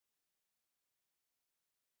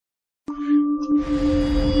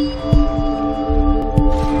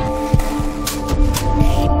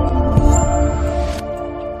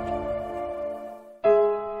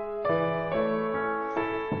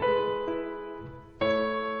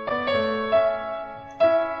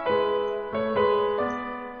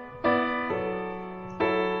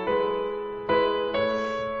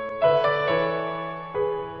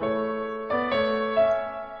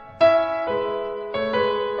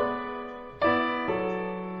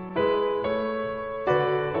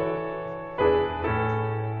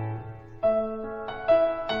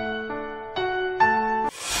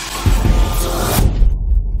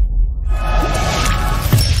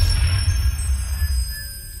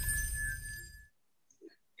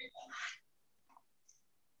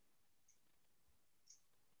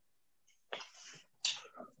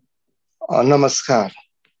नमस्कार।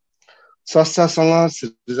 स्रष्टासँग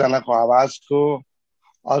सृजनाको आवाजको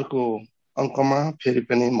अर्को अङ्कमा फेरि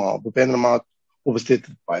पनि म भूपेन्द्र महत उपस्थित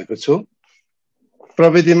भएको छु।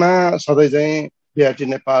 प्रविधिमा सधैँ चाहिँ बिआरटी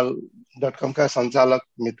नेपाल.com का सञ्चालक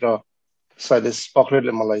मित्र शैलेश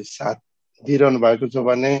पक्रेलले मलाई साथ दिइरहनु भएको छ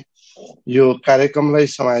भने यो कार्यक्रमलाई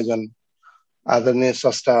समायोजन आदरणीय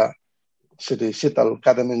स्रष्टा श्री शीतल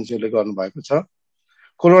कादमिनज्यूले गर्नुभएको छ।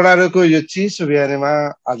 कोलोराडोको यो चिसो बिहानीमा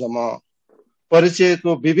आज म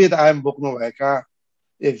परिचयको विविध आयाम बोक्नुभएका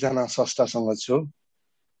एकजना स्रष्टासँग छु।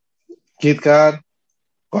 गीतकार,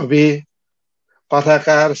 कवि,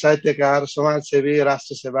 कथाकार, साहित्यकार, समाजसेवी,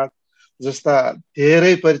 राष्ट्रसेवक जस्ता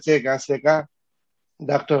धेरै परिचय गाँसेका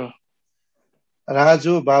डाक्टर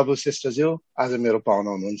राजुबाबु श्रेष्ठज्यू आज मेरो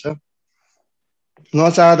पाहुना हुनुहुन्छ।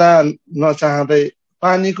 नचाहँदा नचाहँदै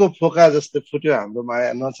पानीको फोका जस्तै फुट्यो हाम्रो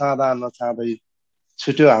माया, नचाहँदा नचाहँदै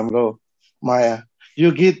छुट्यो हाम्रो माया।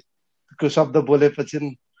 यो गीतको शब्द बोलेपछि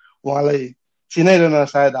उहाँलाई चिनाइरहन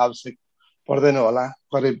सायद आवश्यक पर्दैन होला।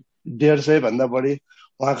 करिब 150 भन्दा बढी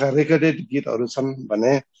उहाँका रेकर्डेड गीतहरू छन्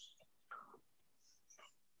भने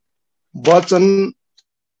वचन,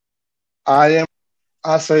 आयाम,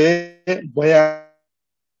 आशय, बयान,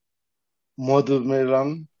 मधुमेलन,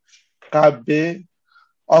 काव्य,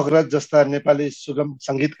 अग्रज जस्ता नेपाली सुगम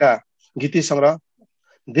सङ्गीतका गीती सङ्ग्रह,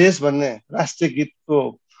 देश भन्ने राष्ट्रिय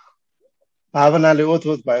गीतको भावनाले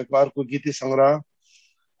ओतप्रोत भएको अर्को गीती सङ्ग्रह,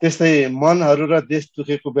 त्यस्तै मनहरू र देश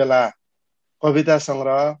दुखेको बेला कविता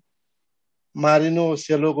सङ्ग्रह, मारिनु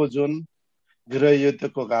सेलोको जुन,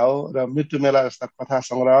 गृहयुद्धको घाउ र मृत्यु मेला जस्ता कथा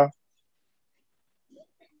सङ्ग्रह,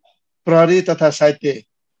 प्रहरी तथा साहित्य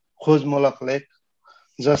खोजमूलक लेख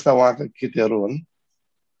जस्ता उहाँका कृतिहरू हुन्।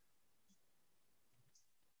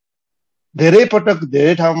 धेरै पटक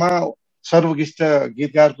धेरै ठाउँमा सर्वोत्कृष्ट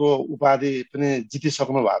गीतकारको उपाधि पनि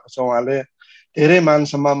जितिसक्नु भएको छ। उहाँले धेरै मान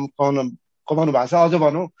सम्मान कमाउनु भएको छ। अझ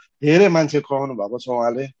भनौँ धेरै मान्छे खुवाउनु भएको छ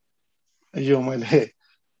उहाँले। यो मैले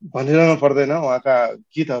भनिरहनु पर्दैन। उहाँका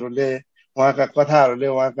गीतहरूले, उहाँका कथाहरूले,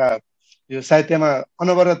 उहाँका यो साहित्यमा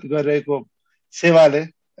अनवरत गरिरहेको सेवाले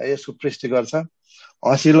यसको पुष्टि गर्छ।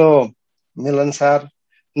 हँसिलो, मिलनसार,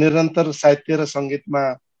 निरन्तर साहित्य र सङ्गीतमा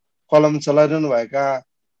कलम चलाइरहनु भएका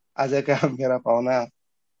आजका मेरा पाहुना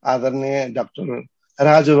आदरणीय डाक्टर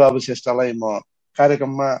राजुबाबु श्रेष्ठलाई म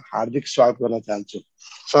कार्यक्रममा हार्दिक स्वागत गर्न चाहन्छु।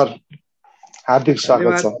 सर, हार्दिक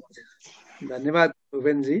स्वागत छ। धन्यवाद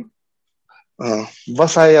भूपेनजी।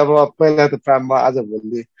 बसाइ अब पहिला त प्रारम्भ आज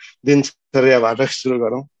भोलि दिनचर्याबाट सुरु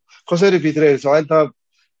गरौँ। कसरी बितिरहेको छ? अहिले त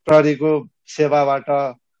प्रहरीको सेवाबाट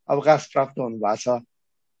अवकाश प्राप्त हुनु भएको छ।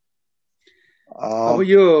 अब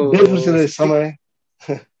यो समय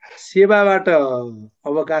सेवाबाट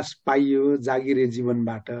अवकाश पाइयो, जागिरे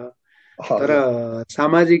जीवनबाट, तर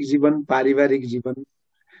सामाजिक जीवन, पारिवारिक जीवन,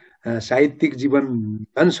 साहित्यिक जीवन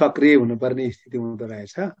झन् सक्रिय हुनुपर्ने स्थिति हुँदो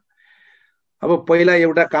रहेछ। अब पहिला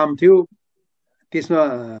एउटा काम थियो, त्यसमा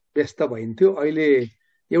व्यस्त भइन्थ्यो। अहिले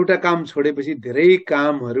एउटा काम छोडेपछि धेरै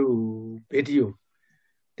कामहरू भेटियो।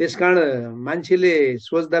 त्यसकारण मान्छेले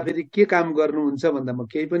सोच्दा फेरि के काम गर्नुहुन्छ भन्दा म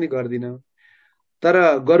केही पनि गर्दिनँ, तर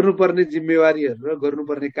गर्नुपर्ने जिम्मेवारीहरू र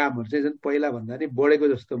गर्नुपर्ने कामहरू चाहिँ झन् पहिला भन्दा नि बढेको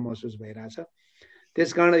जस्तो महसुस भइरहेछ।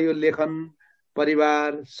 त्यसकारण यो लेखन,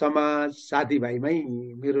 परिवार, समाज, साथीभाइमै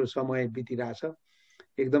मेरो समय बितिरहेछ।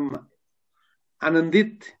 एकदम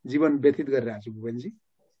आनन्दित जीवन व्यतीत गरिरहेको छु भुवनजी।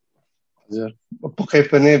 हजुर, पक्कै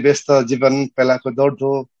पनि व्यस्त जीवन, पहिलाको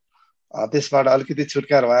दौडधुप, त्यसबाट अलिकति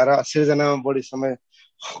छुटकारा भएर सिर्जनामा बढी समय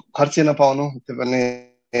खर्चिन पाउनु, त्यो पनि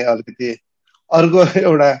अलिकति अर्को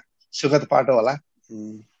एउटा सुखद पाटो होला।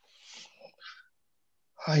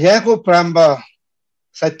 यहाँको प्रारम्भ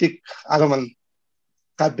साहित्यिक आगमन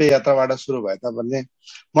काव्य यात्राबाट सुरु भए तापनि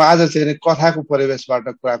म आज चाहिँ कथाको परिवेशबाट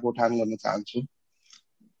कुराको उठान गर्न चाहन्छु।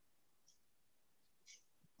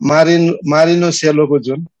 मारिनु सेलोको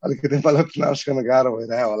जुन, अलिकति मलाई प्रनाउन्स गर्न गाह्रो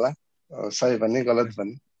भइरह्यो होला, सही भन्ने गलत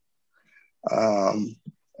भन्ने।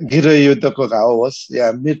 गृह युद्धको घाउ होस्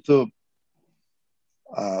या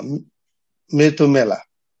मृत्यु मेला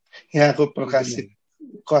यहाँको प्रकाशित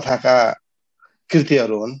कथाका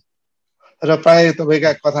कृतिहरू हुन् र प्राय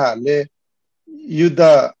तपाईँका कथाहरूले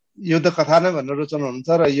युद्ध कथा नै भन्न रुचाउनुहुन्छ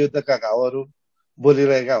र युद्धका घाउहरू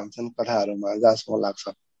बोलिरहेका हुन्छन् कथाहरूमा जहाँसम्म लाग्छ।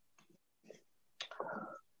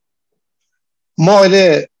 म अहिले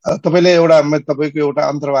तपाईँले तपाईँको एउटा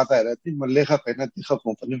अन्तर्वार्ता हेरेर थिएँ, म लेखक होइन लेखक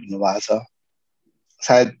हुँ पनि भन्नुभएको छ।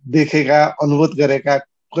 सायद देखेका अनुभूत गरेका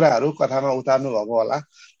कुराहरू कथामा उतार्नु भएको होला,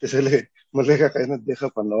 त्यसैले म लेखक होइन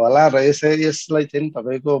लेखक भन्नु होला। र यसलाई चाहिँ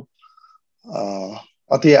तपाईँको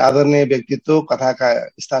अति आदरणीय व्यक्तित्व, कथाका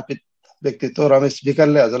स्थापित व्यक्तित्व रमेश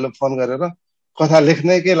विकलले हजुरले फोन गरेर कथा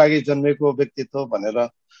लेख्नैकै लागि जन्मेको व्यक्तित्व भनेर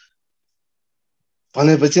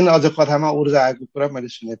भनेपछि अझ कथामा ऊर्जा आएको कुरा मैले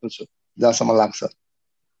सुनेको छु जहाँसम्म लाग्छ।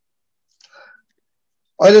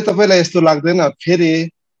 अहिले तपाईँलाई यस्तो लाग्दैन फेरि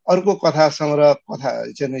अर्को कथा सङ्ग्रह कथा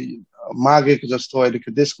चाहिँ मागेको जस्तो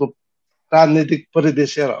अहिलेको देशको राजनीतिक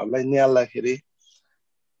परिदृश्यहरूलाई निहाल्दाखेरि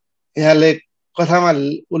यहाँले कथामा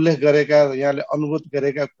उल्लेख गरेका, यहाँले अनुभूत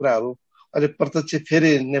गरेका कुराहरू अहिले प्रत्यक्ष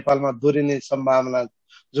फेरि नेपालमा दोहोरिने सम्भावना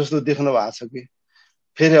जस्तो देख्नु भएको छ कि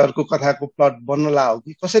फेरि अर्को कथाको प्लट बन्नला हो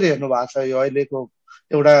कि कसरी हेर्नु भएको छ? यो अहिलेको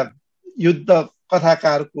एउटा युद्ध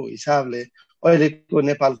कथाकारको हिसाबले अहिलेको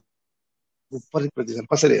नेपालको परिस्थिति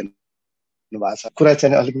कसरी हेर्नु भएको छ? कुरा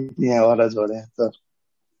चाहिँ अलिकति यहाँबाट जोडे सर।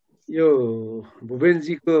 यो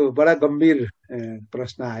भुपेनजीको बडा गम्भीर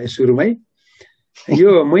प्रश्न आयो सुरुमै।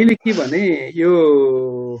 यो मैले के भने, यो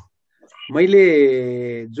मैले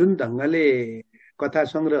जुन ढङ्गले कथा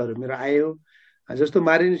सङ्ग्रहहरू मेरो आयो, जस्तो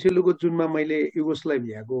मारिनिसेलुको जुनमा मैले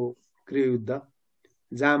युगोस्लाभियाको गृहयुद्ध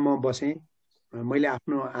जहाँ म बसेँ, मैले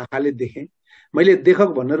आफ्नो आँखाले देखेँ। मैले लेखक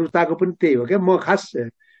भन्न रुचाएको पनि त्यही हो क्या। म खास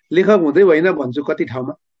लेखक हुँदै होइन भन्छु कति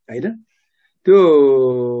ठाउँमा, होइन? त्यो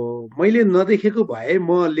मैले नदेखेको भए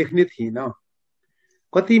म लेख्ने थिइनँ।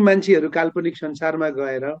 कति मान्छेहरू काल्पनिक संसारमा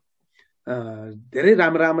गएर धेरै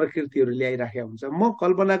राम्रा राम्रा कृतिहरू ल्याइराखेका हुन्छ। म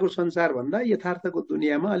कल्पनाको संसार भन्दा यथार्थको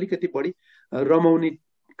दुनियाँमा अलिकति बढी रमाउने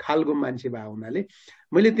खालको मान्छे भए हुनाले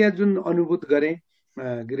मैले त्यहाँ जुन अनुभूत गरेँ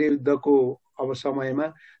गृहयुद्धको अब समयमा,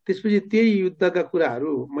 त्यसपछि त्यही युद्धका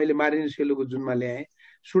कुराहरू मैले मारिनिसेलुको जुनमा ल्याएँ।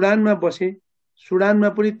 सुडानमा बसेँ, सुडानमा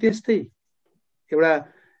पनि त्यस्तै एउटा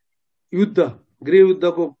युद्ध,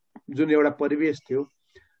 गृहयुद्धको जुन एउटा परिवेश थियो,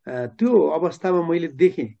 त्यो अवस्थामा मैले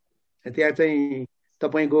देखेँ त्यहाँ चाहिँ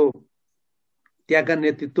तपाईँको त्यहाँका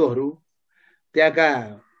नेतृत्वहरू, त्यहाँका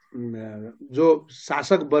जो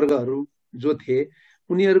शासक वर्गहरू जो थिए,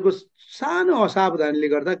 उनीहरूको सानो असावधानीले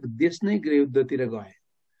गर्दा देश नै गृहयुद्धतिर गए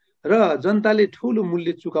र जनताले ठुलो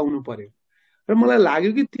मूल्य चुकाउनु पर्यो। र मलाई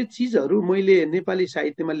लाग्यो कि त्यो चिजहरू मैले नेपाली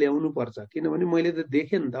साहित्यमा ल्याउनु पर्छ, किनभने मैले त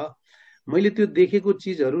देखेँ नि त। मैले त्यो देखेको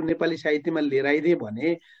चिजहरू नेपाली साहित्यमा लिएर आइदिएँ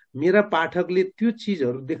भने मेरा पाठकले त्यो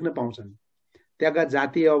चिजहरू देख्न पाउँछन्। त्यहाँका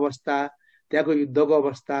जातीय अवस्था, त्यहाँको युद्धको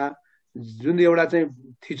अवस्था, जुन एउटा चाहिँ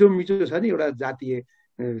थिचोमिचो छ नि एउटा जातीय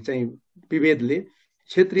चाहिँ विभेदले,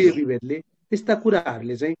 क्षेत्रीय विभेदले, त्यस्ता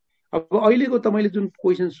कुराहरूले चाहिँ अब अहिलेको तपाईँले जुन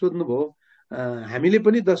क्वेसन सोध्नुभयो, हामीले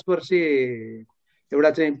पनि 10 वर्षे एउटा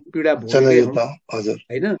चाहिँ पीडा भोगेकै हौँ,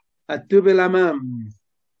 होइन? त्यो बेलामा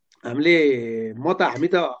हामी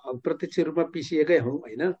त प्रत्यक्ष रूपमा पिसिएकै हौँ,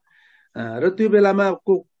 होइन? र त्यो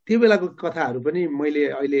बेलाको कथाहरू पनि मैले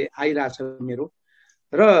अहिले आइरहेछ मेरो।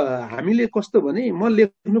 र हामीले कस्तो भने म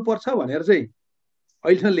लेख्नुपर्छ भनेर चाहिँ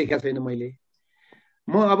अहिलेसम्म लेखेको छैन मैले।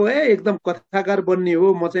 म अब एकदम कथाकार बन्ने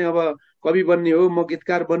हो, म चाहिँ अब कवि बन्ने हो, म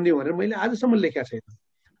गीतकार बन्ने हो भनेर मैले आजसम्म लेखेको छैन।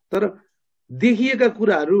 तर देखिएका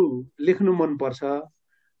कुराहरू लेख्नु मनपर्छ।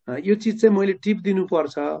 यो चिज चाहिँ मैले टिप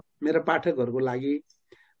दिनुपर्छ मेरा पाठकहरूको लागि।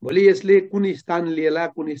 भोलि यसले कुन स्थान लिएला,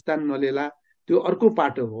 कुन स्थान नलिएला, त्यो अर्को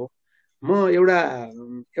पाटो हो। म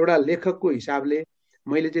एउटा लेखकको हिसाबले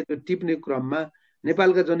मैले चाहिँ त्यो टिप्ने क्रममा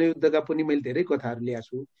नेपालका जनयुद्धका पनि मैले धेरै कथाहरू ल्याएको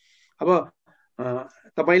छु। अब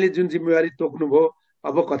तपाईँले जुन जिम्मेवारी तोक्नुभयो,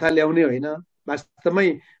 अब कथा ल्याउने होइन, वास्तवमै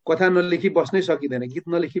कथा नलेखी बस्नै सकिँदैन, गीत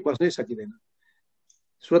नलेखी बस्नै सकिँदैन।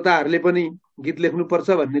 श्रोताहरूले पनि गीत लेख्नुपर्छ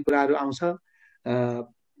भन्ने कुराहरू आउँछ,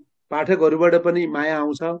 पाठकहरूबाट पनि माया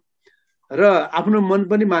आउँछ र आफ्नो मन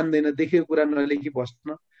पनि मान्दैन देखेको कुरा नलेखी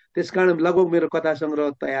बस्न। त्यसकारण लगभग मेरो कथा सङ्ग्रह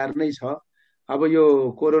तयार नै छ। अब यो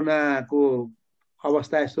कोरोनाको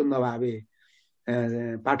अवस्था यस्तो नभए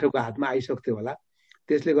पाठकको हातमा आइसक्थ्यो होला,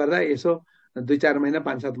 त्यसले गर्दा यसो 2-4 महिना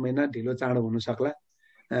 5-7 महिना ढिलो चाँडो हुन सक्ला।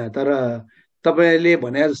 तर तपाईँले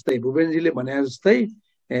भने जस्तै, भुपेनजीले भने जस्तै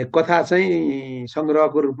कथा चाहिँ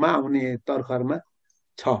सङ्ग्रहको रूपमा आउने तर्खरमा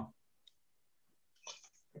छ।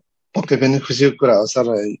 पक्कै पनि खुसीको कुरा हो सर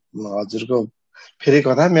हजुरको फेरि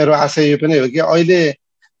कथा। मेरो आशा यो पनि हो कि अहिले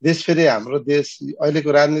देश फेरि हाम्रो देश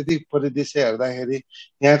अहिलेको राजनीतिक परिदृश्य हेर्दाखेरि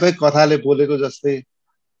यहाँकै कथाले बोलेको जस्तै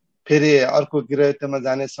फेरि अर्को गृहयुद्धमा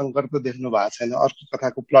जाने सङ्कट त देख्नु भएको छैन। अर्को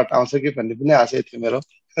कथाको प्लट आउँछ कि भन्ने पनि आशय थियो मेरो।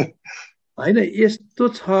 होइन, यस्तो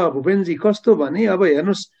छ भूपेनजी, कस्तो भने अब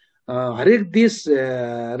हेर्नुहोस्, हरेक देश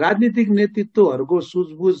राजनीतिक नेतृत्वहरूको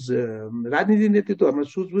सुझबुझ राजनीतिक नेतृत्वहरूमा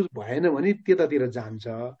सुझबुझ भएन भने त्यतातिर जान्छ।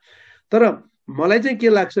 तर मलाई चाहिँ के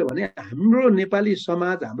लाग्छ भने हाम्रो नेपाली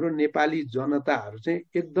समाज, हाम्रो नेपाली जनताहरू चाहिँ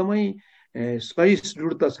एकदमै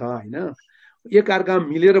सहिष्णुता त छ होइन, एकअर्कामा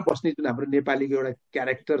मिलेर बस्ने जुन हाम्रो नेपालीको एउटा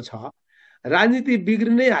क्यारेक्टर छ। राजनीति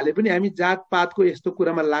बिग्रिनै हाले पनि हामी जातपातको यस्तो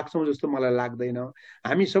कुरामा लाग्छौँ जस्तो मलाई लाग्दैन।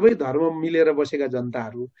 हामी सबै धर्म मिलेर बसेका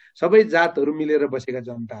जनताहरू, सबै जातहरू मिलेर बसेका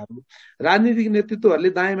जनताहरू, राजनीतिक नेतृत्वहरूले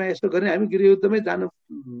दायाँमा यस्तो गर्ने हामी गृहयुद्धमै जान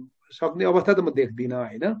सक्ने अवस्था त म देख्दिनँ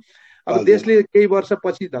होइन। अब देशले केही वर्ष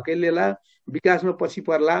पछि धकेलेला, विकासमा पछि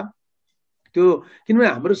पर्ला, त्यो किनभने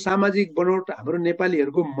हाम्रो सामाजिक बनोट, हाम्रो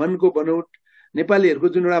नेपालीहरूको मनको बनोट, नेपालीहरूको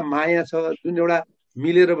जुन एउटा माया छ, जुन एउटा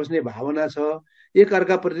मिलेर बस्ने भावना छ,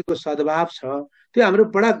 एकअर्काप्रतिको सद्भाव छ, त्यो हाम्रो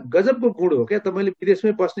बडा गजबको गुण हो क्या। तपाईँले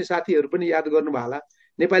विदेशमै बस्ने साथीहरू पनि याद गर्नुभयो होला,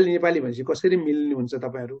 नेपाली नेपाली भनेपछि कसरी मिल्नुहुन्छ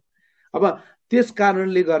तपाईँहरू। अब त्यस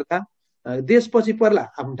कारणले गर्दा देश पछि पर्ला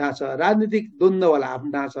आफ्नो ठाउँ छ, राजनीतिक द्वन्द्व होला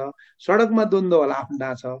आफ्नो ठाउँ छ, सडकमा द्वन्द्व होला आफ्नो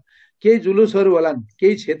ठाउँ छ, केही जुलुसहरू होलान्,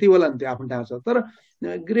 केही क्षति होलान्, त्यो आफ्नो ठाउँ छ। तर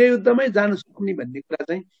गृहयुद्धमै जान सक्ने भन्ने कुरा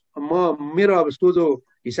चाहिँ मेरो अब सोझो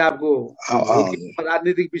हिसाबको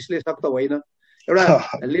राजनीतिक विश्लेषक त होइन,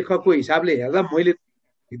 एउटा लेखकको हिसाबले हेर्दा मैले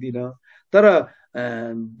दिदिनँ। तर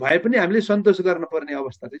भए पनि हामीले सन्तोष गर्न पर्ने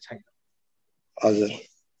अवस्था चाहिँ छैन। हजुर,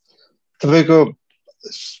 तपाईँको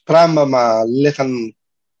प्रारम्भमा लेखन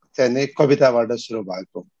चाहिँ नै कविताबाट सुरु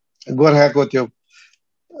भएको, गोर्खाको त्यो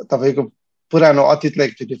तपाईँको पुरानो अतीतलाई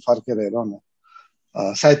एकचोटि फर्केर हेरौँ न।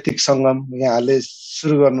 साहित्यिक सङ्गम, यहाँले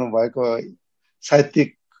सुरु गर्नुभएको साहित्यिक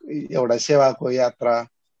एउटा सेवाको यात्रा,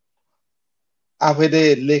 आफैले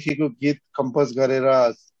लेखेको गीत कम्पोज गरेर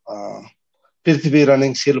पृथ्वी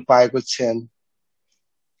रनिङ सिल पाएको क्षण,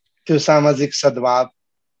 त्यो सामाजिक सद्भाव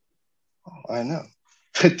होइन,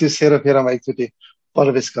 त्यो सेरोफेरोमा एकचोटि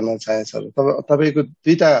प्रवेश गर्न चाहे सर। तपाईँको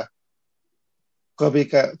दुईटा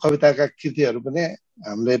कविताका कृतिहरू पनि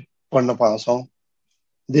हामीले पढ्न पाउँछौँ,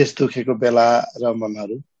 देश दुखेको बेला र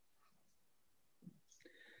मनहरू।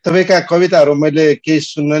 तपाईँका कविताहरू मैले केही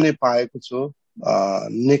सुन्न नै पाएको छु,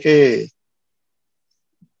 निकै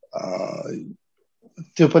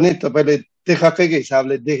त्यो पनि तपाईँले लेखकैको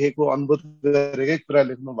हिसाबले देखेको अनुभूत गरेकै कुरा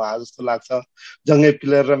लेख्नु भएको जस्तो लाग्छ। जङ्गे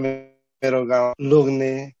पिलर र मेरो गाउँ,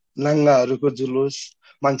 लोग्ने, नाङ्गाहरूको जुलुस,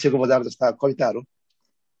 मान्छेको बजार जस्ता कविताहरू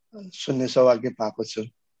सुन्ने सौभाग्य पाएको छु।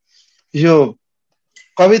 यो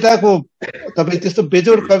कविताको तपाईँ त्यस्तो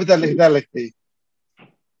बेजोड कविता लेख्दा लेख्दै,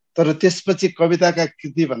 तर त्यसपछि कविताका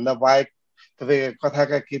कृति भन्दा बाहेक तपाईँका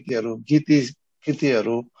कथाका कृतिहरू, गीती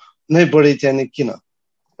कृतिहरू नै बढी चाहिँ किन?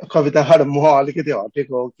 कविताबाट मोह अलिकति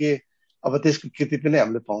हटेको हो कि अब त्यसको कृति पनि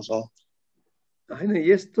हामीले पाउँछौँ? होइन,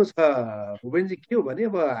 यस्तो छ भुपेनजी, के हो भने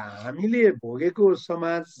अब हामीले भोगेको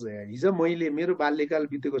समाज, हिजो मैले मेरो बाल्यकाल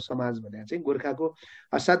बितेको समाज भने चाहिँ गोर्खाको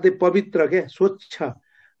असाध्यै पवित्र क्या, स्वच्छ,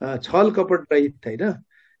 छल कपट रहित होइन,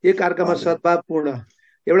 एकअर्कामा सद्भावपूर्ण।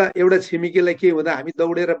 एउटा छिमेकीलाई के हुँदा हामी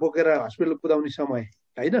दौडेर बोकेर हस्पिटल कुदाउने समय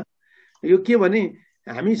होइन। यो के भने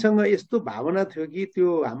हामीसँग यस्तो भावना थियो कि त्यो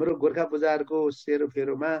हाम्रो गोर्खा बजारको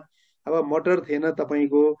सेरोफेरोमा अब मोटर थिएन,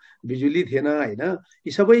 तपाईँको बिजुली थिएन होइन,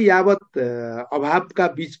 यी सबै यावत अभावका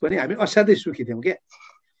बीच पनि हामी असाध्यै सुखी थियौँ क्या।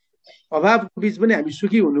 अभावको बीच पनि हामी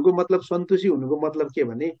सुखी हुनुको मतलब, सन्तोषी हुनुको मतलब के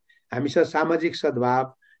भने हामीसँग सामाजिक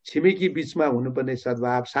सद्भाव, छिमेकी बीचमा हुनुपर्ने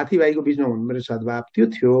सद्भाव, साथीभाइको बीचमा हुनुपर्ने सद्भाव त्यो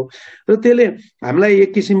थियो। र त्यसले हामीलाई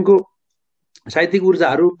एक किसिमको साहित्यिक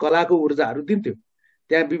ऊर्जाहरू, कलाको ऊर्जाहरू दिन्थ्यो।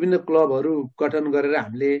 त्यहाँ विभिन्न क्लबहरू गठन गरेर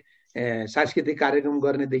हामीले सांस्कृतिक कार्यक्रम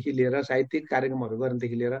गर्नेदेखि लिएर साहित्यिक कार्यक्रमहरू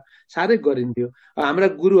गर्नेदेखि लिएर साह्रै गरिन्थ्यो। हाम्रा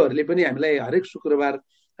गुरुहरूले पनि हामीलाई हरेक शुक्रबार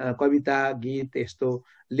कविता, गीत यस्तो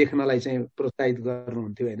लेख्नलाई चाहिँ प्रोत्साहित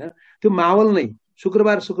गर्नुहुन्थ्यो होइन। त्यो माहौल नै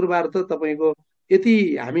शुक्रबार त तपाईँको यति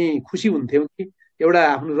हामी खुसी हुन्थ्यौँ कि एउटा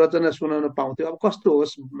आफ्नो रचना सुनाउन पाउँथ्यो। अब कस्तो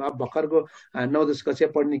होस्, अब भर्खरको 9-10 कक्षा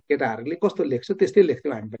पढ्ने केटाहरूले कस्तो लेख्छ त्यस्तै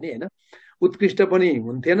लेख्थ्यौँ हामी पनि होइन। उत्कृष्ट पनि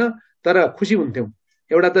हुन्थेन, तर खुसी हुन्थ्यौँ।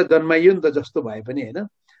 एउटा त जन्माइयो नि त जस्तो भए पनि होइन।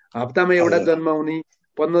 हप्तामा एउटा जन्माउने,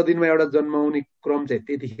 15 दिनमा एउटा जन्माउने क्रम चाहिँ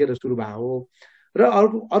त्यतिखेर सुरु भयो हो। र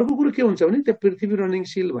अर्को कुरो के हुन्छ भने त्यो पृथ्वी रनिङ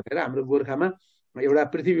सिल भनेर हाम्रो गोर्खामा एउटा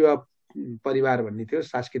पृथ्वी परिवार भन्ने थियो,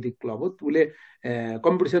 सांस्कृतिक क्लब हो। उसले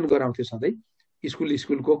कम्पिटिसन गराउँथ्यो सधैँ,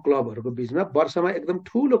 स्कुलको क्लबहरूको बिचमा वर्षमा एकदम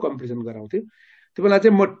ठुलो कम्पिटिसन गराउँथ्यो। त्यो बेला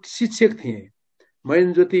चाहिँ म शिक्षक थिएँ,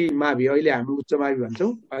 महेन्द्रज्योति मावि, अहिले हामी उच्च मावि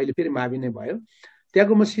भन्छौँ, अहिले फेरि मावि नै भयो।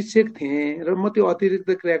 त्यहाँको म शिक्षक थिएँ र म त्यो अतिरिक्त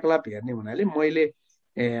क्रियाकलाप हेर्ने हुनाले मैले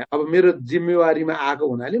अब मेरो जिम्मेवारीमा आएको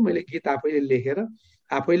हुनाले मैले गीत आफैले लेखेर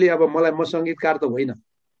आफैले, अब मलाई, म सङ्गीतकार त होइन,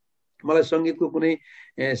 मलाई सङ्गीतको कुनै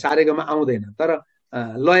सारेगामा आउँदैन, तर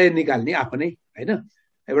लय निकाल्ने आफ्नै होइन,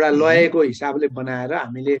 एउटा लयको हिसाबले बनाएर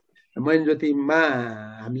हामीले मैन ज्योतिमा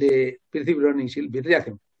हामीले पृथ्वी रनिङ सिल भित्रिएको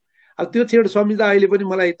थियौँ। अब त्यो छेड सम्झिँदा अहिले पनि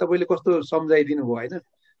मलाई तपाईँले कस्तो सम्झाइदिनु भयो होइन,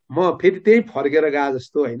 म फेरि त्यही फर्केर गए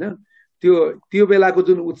जस्तो होइन। त्यो बेलाको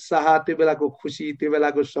जुन उत्साह, त्यो बेलाको खुसी, त्यो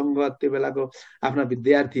बेलाको सङ्गत, त्यो बेलाको आफ्ना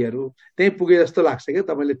विद्यार्थीहरू त्यहीँ पुगे जस्तो लाग्छ क्या।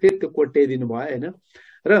 तपाईँले फेरि त्यो कोट्याइदिनु भयो होइन।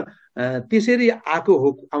 र त्यसरी आएको हो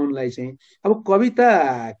आउनलाई चाहिँ। अब कविता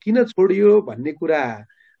किन छोडियो भन्ने कुरा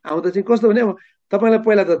आउँदा चाहिँ कस्तो भने, तपाईँलाई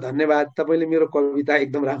पहिला त धन्यवाद, तपाईँले मेरो कविता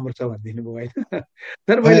एकदम राम्रो छ भनिदिनु भयो होइन।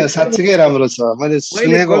 तर मैले साँच्चै राम्रो छ,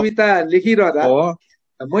 मैले कविता लेखिरहँदा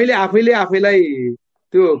मैले आफैलाई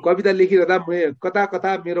त्यो कविता लेखिरहँदा कता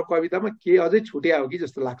कता मेरो कवितामा के अझै छुट्या हो कि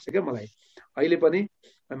जस्तो लाग्छ क्या मलाई। अहिले पनि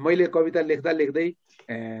मैले कविता लेख्दा लेख्दै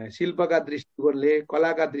शिल्पका दृष्टिकोणले,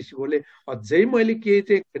 कलाका दृष्टिकोणले अझै मैले केही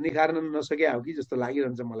चाहिँ निखार्न नसके हो कि जस्तो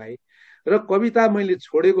लागिरहन्छ मलाई। र कविता मैले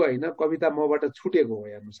छोडेको होइन, कविता मबाट छुटेको हो।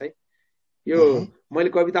 हेर्नुहोस् है, यो मैले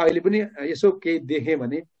कविता अहिले पनि यसो केही देखेँ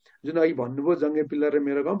भने, जुन अघि भन्नुभयो जङ्गे पिल्लर र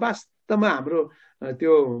मेरो गाउँ, वास्तवमा हाम्रो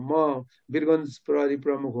त्यो म वीरगञ्ज प्रहरी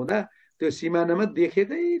प्रमुख हुँदा त्यो सिमानामा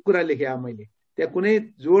देखेकै कुरा लेखेँ मैले। त्यहाँ कुनै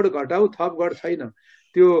जोड घटाउ थपगढ छैन।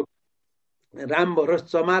 त्यो राम भरोस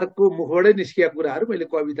चमारको मुखबाटै निस्किएका कुराहरू मैले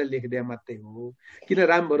कविता लेखिदिए मात्रै हो। किन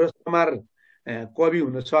राम भरोस चमार कवि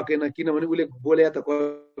हुन सकेन? किनभने उसले बोले त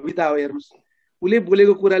कविता हो। हेर्नुहोस्, उसले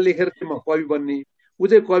बोलेको कुरा लेखेर म कवि बन्ने, ऊ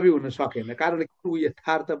चाहिँ कवि हुन सकेन। कारण ऊ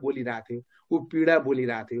यथार्थ बोलिरहेको थियो, ऊ पीडा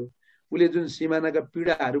बोलिरहेको थियो, उसले जुन सिमानाका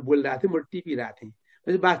पीडाहरू बोलिरहेको थियो, म टिपिरहेको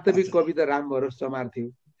थिएँ। वास्तविक कवि त राम भरोस चमार थियो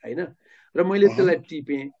होइन। र मैले त्यसलाई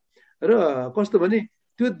टिपेँ। र कस्तो भने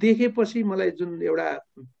त्यो देखेपछि मलाई जुन एउटा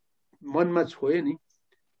मनमा छोयो नि,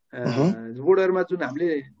 बोर्डरमा जुन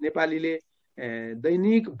हामीले नेपालीले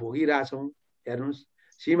दैनिक भोगिरहेछौँ। हेर्नुहोस्,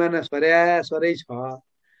 सिमाना सरै छ,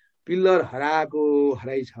 पिल्लर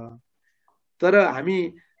हराई छ, तर हामी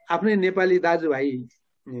आफ्नै नेपाली दाजुभाइ,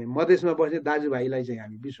 मधेसमा बस्ने दाजुभाइलाई चाहिँ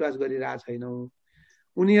हामी विश्वास गरिरहेको छैनौँ।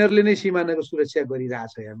 उनीहरूले नै सिमानाको सुरक्षा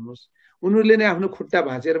गरिरहेछ। हेर्नुहोस्, उनीहरूले नै आफ्नो खुट्टा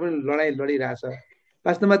भाँचेर पनि लडाइँ लडिरहेछ।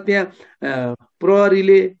 वास्तवमा त्यहाँ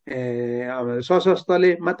प्रहरीले,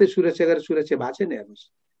 सशस्त्रले मात्रै सुरक्षा गरेर सुरक्षा भएको छैन। हेर्नुहोस्,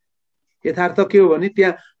 यथार्थ के हो भने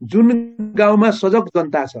त्यहाँ जुन गाउँमा सजग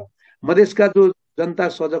जनता छ, मधेसका जो जनता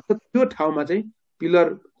सजग छ, त्यो ठाउँमा चाहिँ पिलर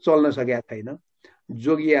चल्न सकेको छैन,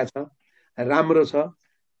 जोगिया छ, राम्रो छ।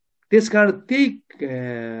 त्यसकारण त्यही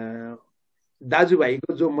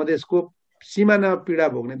दाजुभाइको, जो मधेसको सिमाना पीडा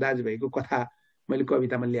भोग्ने दाजुभाइको कथा मैले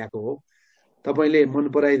कवितामा ल्याएको हो। तपाईँले मन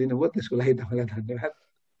पराइदिनु भयो, त्यसको लागि तपाईँलाई धन्यवाद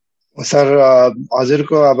सर।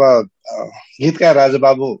 हजुरको अब गीतकार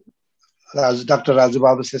डाक्टर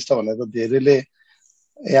राजुबाबु श्रेष्ठ भनेर त धेरैले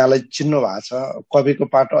यहाँलाई चिन्नु भएको छ। कविको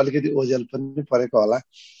पाटो अलिकति ओझेल पनि परेको होला,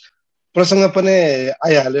 प्रसङ्ग पनि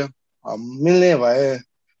आइहाल्यो। मिल्ने भए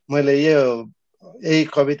मैले यही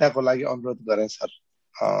कविताको लागि अनुरोध गरेँ सर।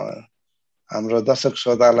 हाम्रो दर्शक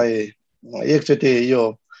श्रोतालाई एकचोटि यो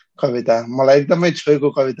कविता मलाई एकदमै छोएको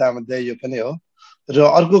कविता मध्ये यो पनि हो। र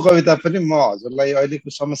अर्को कविता पनि म हजुरलाई अहिलेको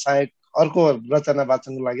समसामयिक अर्को रचना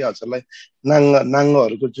वाचनको लागि हजुरलाई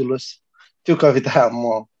नाङ्गोहरूको जुलुस, त्यो कविता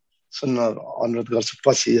म सुन्न अनुरोध गर्छु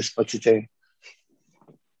पछि। यसपछि चाहिँ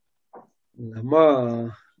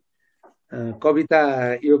म कविता,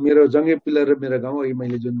 यो मेरो जङ्गे पिल्लर र मेरो गाउँ, अघि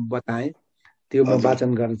मैले जुन बताएँ त्यो म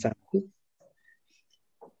वाचन गर्न चाहन्छु।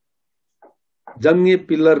 जङ्गे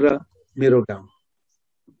पिल्लर र मेरो गाउँ।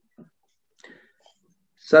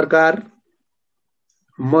 सरकार,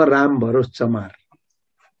 म राम भरोस चमार,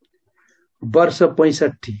 वर्ष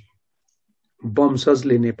 65,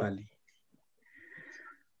 वंशजले नेपाली,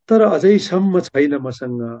 तर अझैसम्म छैन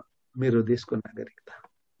मसँग मेरो देशको नागरिकता।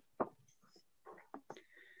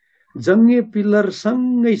 जङ्गे पिल्लर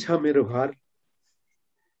सँगै छ मेरो घर,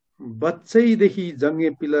 बच्चैदेखि जङ्गे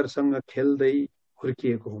पिल्लरसँग खेल्दै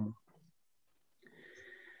हुर्किएको हुँ।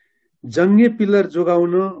 जङ्गे पिल्लर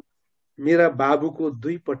जोगाउन मेरा बाबुको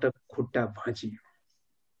 2 पटक खुट्टा भाँचियो।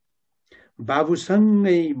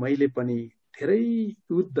 बाबुसँगै मैले पनि धेरै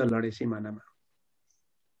युद्ध लडे सिमानामा।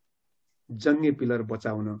 जङ्गे पिल्लर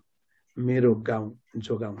बचाउन मेरो गाउँ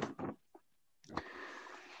जोगाउन।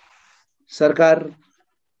 सरकार,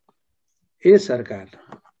 ए सरकार,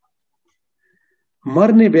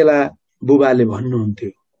 मर्ने बेला बुबाले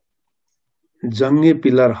भन्नुहुन्थ्यो, जङ्गे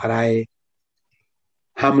पिल्लर हराए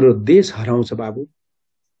हाम्रो देश हराउँछ बाबु,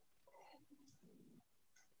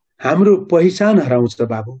 हाम्रो पहिचान हराउँछ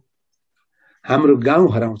बाबु, हाम्रो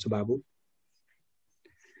गाउँ हराउँछ बाबु।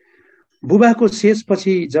 बुबाको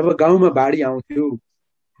शेषपछि जब गाउँमा बाढी आउँथ्यो,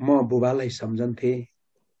 म बुबालाई सम्झन्थे,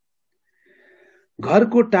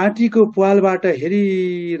 घरको टाँटीको प्वालबाट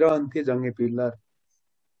हेरिरहन्थे जङ्गे पिल्लर।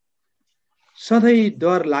 सधैँ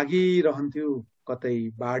डर लागिरहन्थ्यो कतै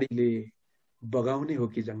बाढीले बगाउने हो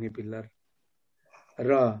कि जङ्गे पिल्लर,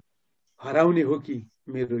 र हराउने हो कि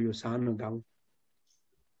मेरो यो सानो गाउँ,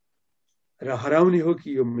 र हराउने हो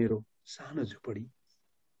कि यो मेरो सानो झुपडी।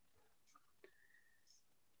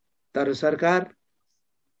 तर सरकार,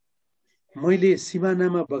 मैले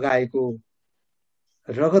सिमानामा बगाएको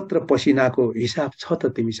रगत र पसिनाको हिसाब छ त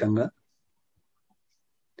तिमीसँग?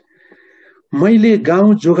 मैले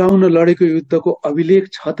गाउँ जोगाउन लडेको युद्धको अभिलेख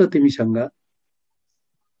छ त तिमीसँग?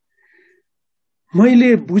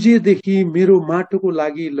 मैले बुझेदेखि मेरो माटोको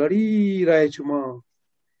लागि लडिरहेछु म,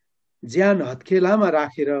 ज्यान हत्केलामा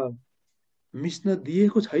राखेर मिच्न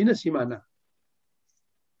दिएको छैन सिमाना।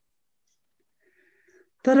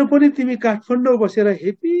 तर पनि तिमी काठमाडौँ बसेर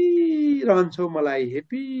हेपिरहन्छौ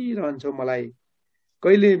मलाई।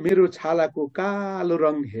 कहिले मेरो छालाको कालो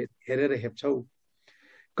रङ हेरेर हेप्छौ,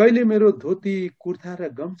 कहिले मेरो धोती कुर्ता र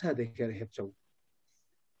गम्छा देखेर हेप्छौ।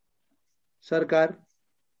 सरकार,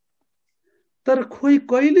 तर खोइ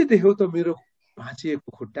कहिले देख्यौ त मेरो भाँचिएको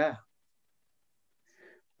खुट्टा?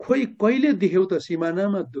 खोइ कहिले देख्यौ त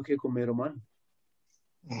सिमानामा दुखेको मेरो मन?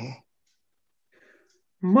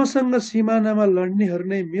 मसँग सिमानामा लड्नेहरू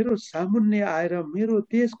नै मेरो सामुन्ने आएर मेरो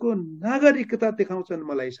देशको नागरिकता देखाउँछन्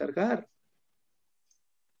मलाई सरकार।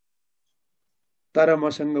 तर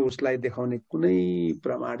मसँग उसलाई देखाउने कुनै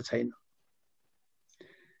प्रमाण छैन।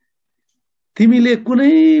 तिमीले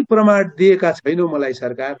कुनै प्रमाण दिएका छैनौ मलाई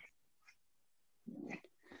सरकार।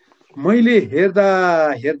 मैले हेर्दा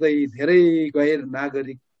हेर्दै धेरै गैर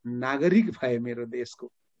नागरिक भए मेरो देशको।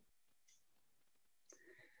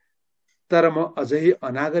 तर म अझै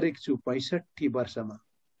अनागरिक छु 65 वर्षमा।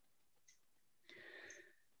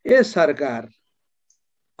 ए सरकार,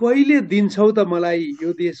 कहिले दिन्छौ त मलाई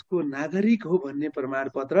यो देशको नागरिक हो भन्ने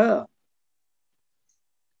प्रमाणपत्र?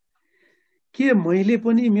 के मैले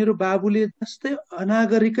पनि मेरो बाबुले जस्तै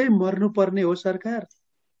अनागरिकै मर्नुपर्ने हो सरकार?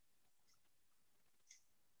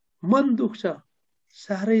 मन दुख्छ,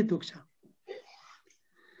 साह्रै दुख्छ।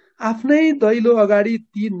 आफ्नै दैलो अगाडि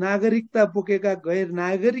ती नागरिकता बोकेका गैर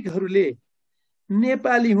नागरिकहरूले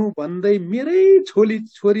नेपाली हुँ भन्दै मेरै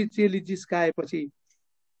छोरी चेली जिस्काएपछि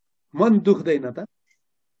मन दुख्दैन त?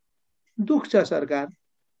 दुख्छ सरकार,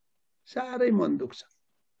 साह्रै मन दुख्छ।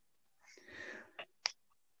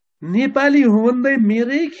 नेपाली हुँ भन्दै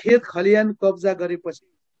मेरै खेत खलियान कब्जा गरेपछि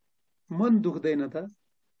मन दुख्दैन त?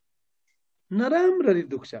 नराम्ररी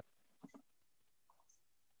दुख्छ।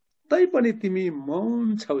 तै पनि तिमी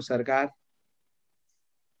मौन छौ सरकार।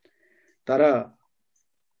 तर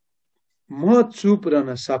म चुप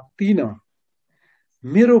रहन सक्दिन।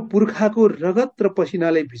 मेरो पुर्खाको रगत र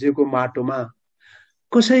पसिनाले भिजेको माटोमा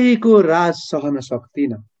कसैको राज सहन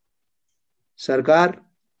सक्दिन। सरकार,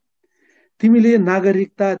 तिमीले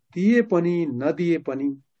नागरिकता दिए पनि नदिए पनि,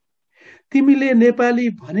 तिमीले नेपाली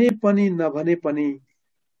भने पनि नभने पनि,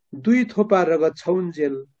 दुई थोपा रगत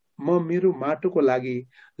छौन्जेल म मेरो माटोको लागि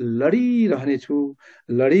लडिरहनेछु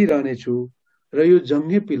र यो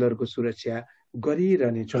जङ्गे पिलरको सुरक्षा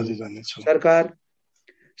गरिरहनेछु।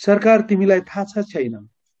 सरकार, तिमीलाई थाहा छ छैन,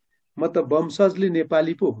 म त वंशजले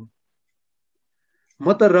नेपाली पो हुँ,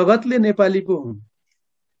 म त रगतले नेपाली पो हुँ।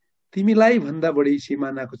 तिमीलाई भन्दा बढी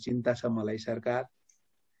सिमानाको चिन्ता छ मलाई सरकार।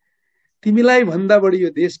 तिमीलाई भन्दा बढी यो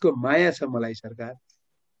देशको माया छ मलाई सरकार।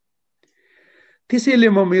 त्यसैले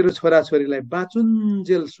म मेरो छोराछोरीलाई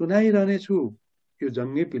बाँचुन्जेल सुनाइरहनेछु यो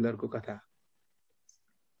जङ्गे पिलरको कथा।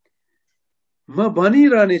 म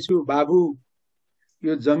भनिरहनेछु, बाबु,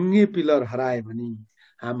 यो जङ्गे पिलर हराए भने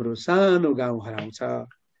हाम्रो सानो गाउँ हराउँछ,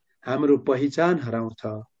 हाम्रो पहिचान हराउँछ,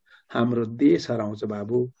 हाम्रो देश हराउँछ।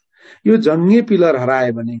 बाबु, यो जङ्गे पिलर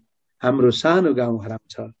हराए भने हाम्रो सानो गाउँ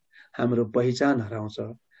हराउँछ, हाम्रो पहिचान हराउँछ,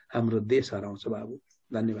 हाम्रो देश हराउँछ। बाबु,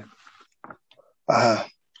 धन्यवाद।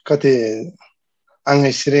 कति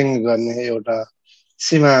आङ्गे सिरेङ गर्ने एउटा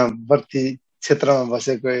सीमावर्ती क्षेत्रमा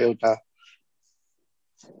बसेको एउटा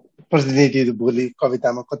प्रतिनिधि बोली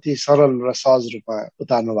कवितामा कति सरल र सहज रूपमा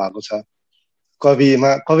उतार्नु भएको छ।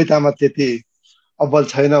 कवितामा त्यति अब्बल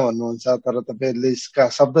छैन भन्नुहुन्छ, तर तपाईँले यसका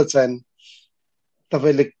शब्द चयन,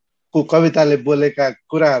 तपाईँले कविताले बोलेका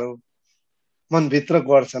कुराहरू मनभित्र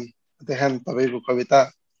गर्छन्। त्यहाँ तपाईँको कविता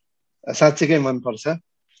साँच्चीकै मनपर्छ।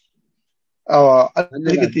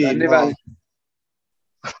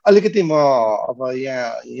 अलिकति म अब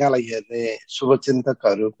यहाँलाई हेर्ने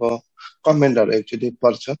शुभचिन्तकहरूको कमेन्टहरू एकचोटि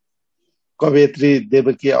पढ्छु। कवयत्री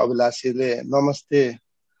देवकी अभिलाषीले नमस्ते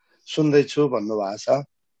सुन्दैछु भन्नुभएको छ।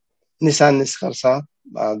 निशान निष्कर्ष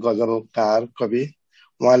गजलकार कवि,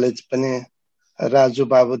 उहाँले पनि राजु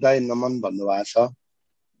बाबु दाई नमन भन्नुभएको छ।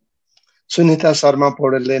 सुनिता शर्मा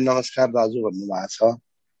पौडेलले नमस्कार दाजु भन्नुभएको छ।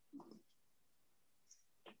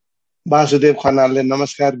 वासुदेव खनालले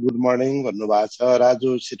नमस्कार गुड मर्निङ भन्नुभएको छ।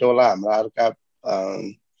 राजु सिटौला हाम्रा अर्का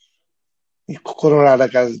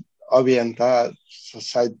कोरोनाका अभियन्ता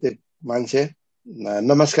साहित्यिक मान्छे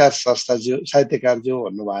नमस्कार श्रेष्ठज्यू साहित्यकारज्यू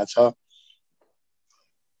भन्नुभएको छ।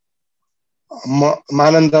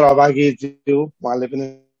 मानन्दर अभागीज्यू उहाँले पनि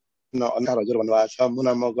नमस्कार हजुर भन्नुभएको छ।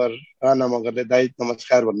 मुना मगर राणा मगरले दाइ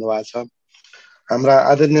नमस्कार भन्नुभएको छ। हाम्रा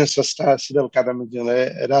आदरणीय स्रष्टा शीतल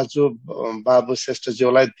कादामीज्यूले राजु बाबु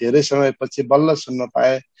श्रेष्ठज्यूलाई धेरै समयपछि बल्ल सुन्न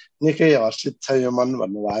पाए, निकै हर्षित छ यो मन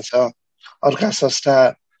भन्नुभएको छ। अर्का स्रष्टा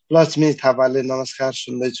लक्ष्मी थापाले नमस्कार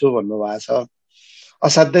सुन्दैछु भन्नुभएको छ।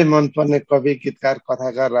 असाध्यै मनपर्ने कवि गीतकार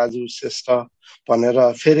कथाकार राजु श्रेष्ठ भनेर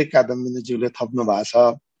फेरि कादम्बिनीज्यूले थप्नु भएको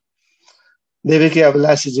छ। देवीकी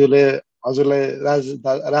अभिलाषीज्यूले हजुरलाई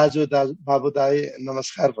राजु बाबु दाई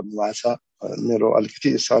नमस्कार भन्नुभएको छ। मेरो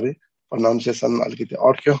अलिकति सरी प्रोनाउन्सिएसन अलिकति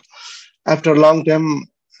अड्क्यो। आफ्टर लङ टाइम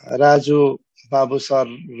राजु बाबु सर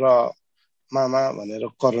र मामा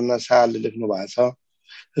भनेर करुणा शाहले लेख्नु भएको छ।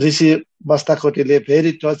 ऋषि बस्ताकोटीले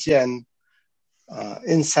भेरी टची एन्ड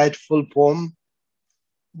इन्साइटफुल पोम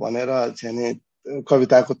भनेर चाहिँ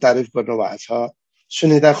कविताको तारिफ गर्नु भएको छ।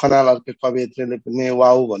 सुनिता खनाल अर्को कवियत्रीले पनि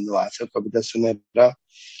वाउ भन्नुभएको छ कविता सुनेर।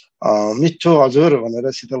 मिठो हजुर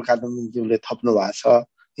भनेर शीतल कादम्बीज्यूले थप्नु भएको छ।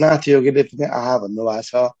 नाथ योगीले पनि आहा भन्नुभएको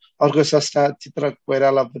छ। अर्को स्रष्टा चित्र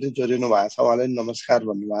कोइराला पनि जोडिनु भएको छ, उहाँले नमस्कार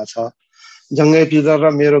भन्नुभएको छ। जङ्गे पिदर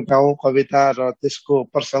र मेरो गाउँ कविता र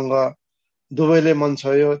त्यसको प्रसङ्ग दुवैले मन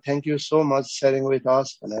छोयो, thank you so much sharing with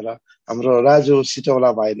us भनेर हाम्रो राजु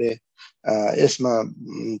सिटौला भाइले यसमा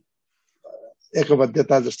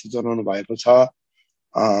एकबद्धता जस्तो जनाउनु भएको छ।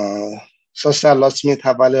 स्रष्टा लक्ष्मी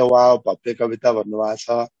थापाले वा भव्य कविता भन्नुभएको छ।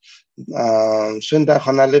 सुनिता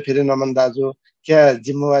खनालले फेरि नमन दाजु क्या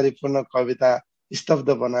जिम्मेवारीपूर्ण कविता स्तब्ध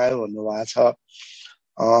बनायो भन्नुभएको छ।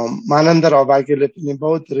 मानन्दर अभागीले पनि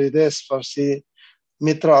बहुत हृदयस्पर्शी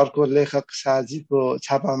मित्र अर्को लेखक साजीको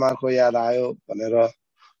छापामारको याद आयो भनेर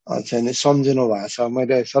चाहिँ नि सम्झिनु भएको छ।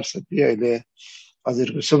 मैले सरस्वती अहिले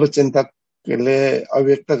हजुरको शुभचिन्तकले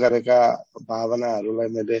अभिव्यक्त गरेका भावनाहरूलाई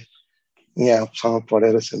मैले यहाँसँग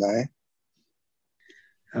पढेर सुनाएँ।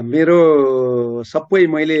 मेरो सबै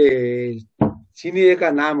मैले चिनिएका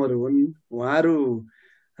नामहरू हुन्। उहाँहरू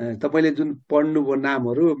तपाईँले जुन पढ्नुभयो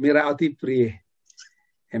नामहरू मेरा अति प्रिय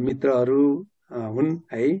मित्रहरू हुन्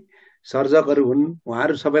है, सर्जकहरू हुन्।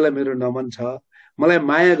 उहाँहरू सबैलाई मेरो नमन छ। मलाई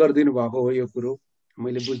माया गरिदिनु भएको हो यो कुरो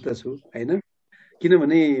मैले बुझ्दछु होइन,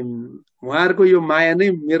 किनभने उहाँहरूको यो माया नै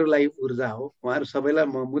मेरो लागि ऊर्जा हो। उहाँहरू सबैलाई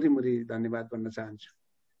म मुरी मुरी धन्यवाद भन्न चाहन्छु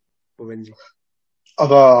भुवनजी।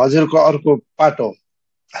 अब हजुरको अर्को पाटो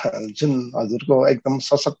जुन हजुरको एकदम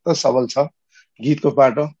सशक्त सबल छ गीतको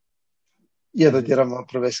पाटो, यतातिर म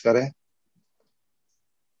प्रवेश गरेँ।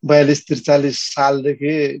 42-43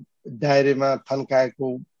 सालदेखि डायरीमा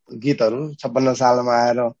थन्काएको गीतहरू 56 सालमा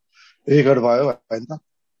आएर रेकर्ड भयो होइन त।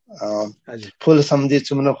 फुल सम्झी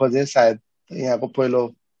चुम्न खोजे सायद यहाँको पहिलो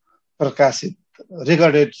प्रकाशित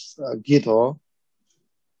रेकर्डेड गीत हो।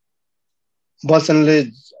 वचनले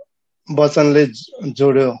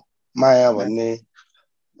जोड्यो माया भन्ने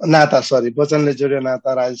नाता, वचनले जोड्यो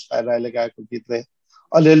नाता राजेश राईले गाएको गीतले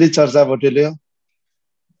अलिअलि चर्चा बटुल्यो।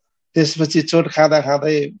 त्यसपछि चोट खाँदा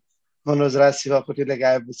खाँदै मनोज राज शिवकोटीले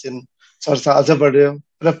गाएपछि चर्चा अझ बढ्यो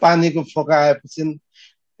र पानीको फोका आएपछि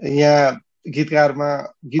यहाँ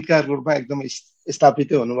गीतकार रूपमा एकदम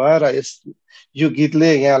स्थापित हुनुभयो र यो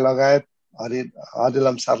गीतले यहाँ लगायत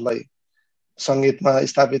हरिलम सरलाई सङ्गीतमा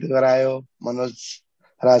स्थापित गरायो। मनोज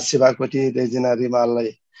राज शिवकोटी रेजिना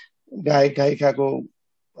रिमाललाई गायिकाको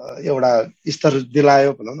एउटा स्तर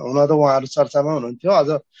दिलायो भनौँ न। हुन त उहाँहरू चर्चामा हुनुहुन्थ्यो, अझ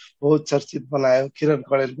बहुत चर्चित बनायो। किरण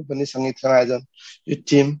कडेलको पनि सङ्गीत संयोजन यो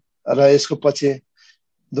टिम र यसको पछि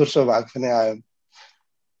दोस्रो भाग पनि आयो।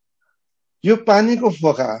 यो पानीको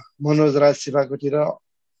फोका मनोज राज शिवकोटी र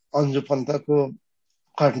अन्जु पन्तको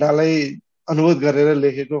घटनालाई अनुभूत गरेर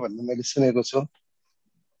लेखेको भन्ने मैले सुनेको छु।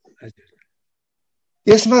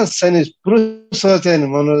 यसमा चाहिँ पुरुष चाहिँ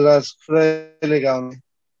मनोज राज खुराइले गाउने,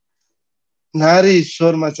 नारी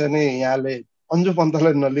स्वरमा चाहिँ नि यहाँले अन्जु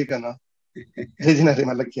पन्तलाई नलिकन रेजिना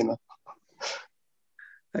रिमाललाई किन?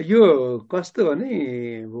 यो कस्तो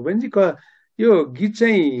भने भुवनजी यो गीत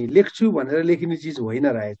चाहिँ लेख्छु भनेर लेखिने चिज होइन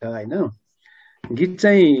रहेछ होइन। गीत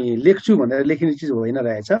चाहिँ लेख्छु भनेर लेखिने चिज होइन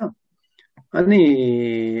रहेछ।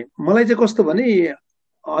 अनि मलाई चाहिँ कस्तो भने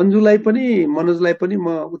अन्जुलाई पनि मनोजलाई पनि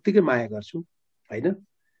म उत्तिकै माया गर्छु होइन,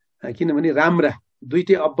 किनभने राम्रा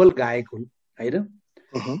दुईटै अब्बल गायक हुन् होइन।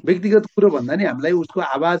 व्यक्तिगत कुरो भन्दा नि हामीलाई उसको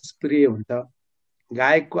आवाज प्रिय हुन्छ,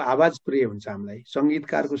 गायकको आवाज प्रिय हुन्छ, हामीलाई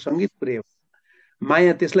सङ्गीतकारको सङ्गीत प्रिय हुन्छ,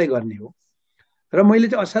 माया त्यसलाई गर्ने हो। र मैले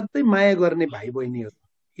चाहिँ असाध्यै माया गर्ने भाइ बहिनीहरू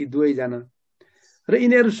यी दुवैजना। र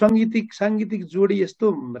यिनीहरू साङ्गीतिक जोडी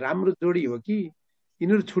यस्तो राम्रो जोडी हो कि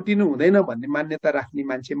यिनीहरू छुटिनु हुँदैन भन्ने मान्यता राख्ने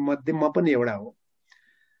मान्छे मध्ये म पनि एउटा हो।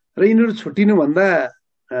 र यिनीहरू छुट्टिनुभन्दा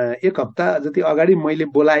एक हप्ता जति अगाडि मैले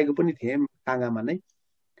बोलाएको पनि थिएँ टाँगामा नै,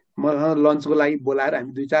 म लन्चको लागि बोलाएर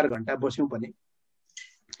हामी 2-4 घन्टा बस्यौँ पनि,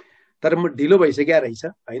 तर म ढिलो भइसक्यो रहेछ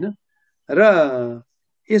होइन। र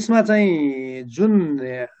यसमा चाहिँ जुन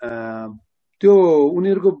त्यो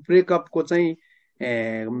उनीहरूको ब्रेकअपको चाहिँ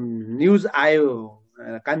न्युज आयो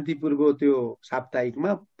कान्तिपुरको त्यो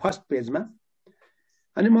साप्ताहिकमा फर्स्ट पेजमा,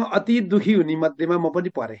 अनि म अति दुखी हुने मध्येमा म पनि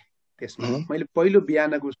परेँ त्यसमा। मैले पहिलो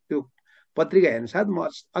बिहानको त्यो पत्रिका हेर्नु साथ म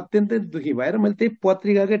अत्यन्तै दुखी भएर मैले त्यही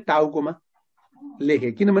पत्रिकाकै टाउकोमा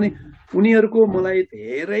लेखेँ, किनभने उनीहरूको मलाई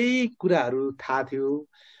धेरै कुराहरू थाहा थियो,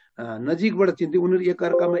 नजिकबाट चिन्थे। उनीहरू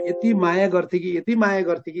एकअर्कामा यति माया गर्थे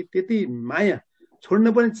कि त्यति माया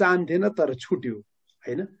छोड्न पनि चाहन्थेन, तर छुट्यो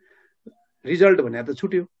होइन, रिजल्ट भने त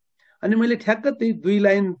छुट्यो। अनि मैले ठ्याक्क त्यही 2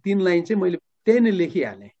 लाइन 3 लाइन चाहिँ मैले त्यही नै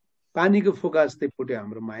लेखिहालेँ। पानीको फोका जस्तै फुट्यो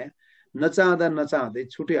हाम्रो माया, नचाहँदा नचाहँदै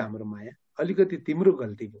छुट्यो हाम्रो माया, अलिकति तिम्रो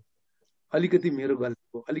गल्ती भयो, अलिकति मेरो गल्ती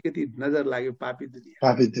भयो, अलिकति नजर लाग्यो पापी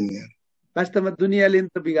दुनिया। वास्तवमा दुनियाँले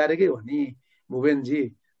त बिगारेकै हो नि भुपेनजी,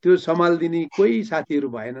 त्यो सम्हालिदिने कोही साथीहरू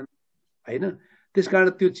भएनन् होइन। त्यसकारण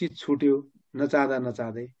त्यो चिज छुट्यो नचाहँदा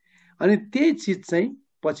नचाहँदै। अनि त्यही चिज चाहिँ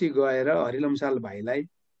पछि गएर हरिलमसाल भाइलाई,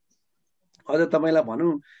 अझ तपाईँलाई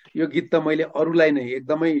भनौँ यो गीत त मैले अरूलाई नै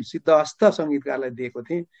एकदमै सिद्धहस्त सङ्गीतकारलाई दिएको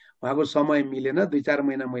थिएँ, उहाँको समय मिलेन, 2-4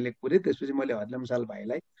 महिना मैले कुरेँ। त्यसपछि मैले हरिलमसाल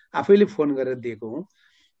भाइलाई आफैले फोन गरेर दिएको हुँ।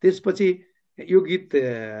 त्यसपछि यो गीत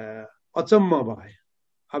अचम्म भयो।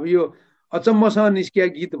 अब यो अचम्मसँग निस्किया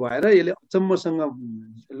गीत भएर यसले अचम्मसँग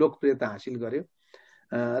लोकप्रियता हासिल गर्यो।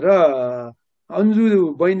 र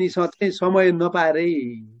अन्जु बहिनीसँग चाहिँ समय नपाएरै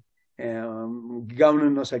गाउन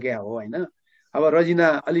नसके हो होइन। अब रजिना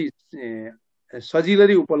अलि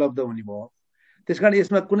सजिलै उपलब्ध हुने भयो, त्यसकारण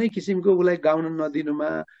यसमा कुनै किसिमको उसलाई गाउन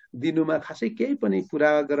दिनुमा खासै केही पनि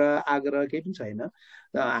आग्रह केही पनि छैन।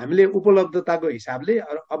 हामीले उपलब्धताको हिसाबले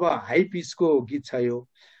अब हाई पिचको गीत छ यो,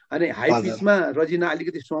 अनि हाई पिचमा रजिना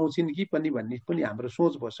अलिकति सुहाउँछिन् कि पनि भन्ने पनि हाम्रो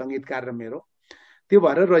सोच भयो सङ्गीतकार र मेरो, त्यो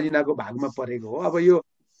भएर रजिनाको भागमा परेको हो। अब यो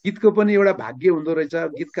गीतको पनि एउटा भाग्य हुँदो रहेछ,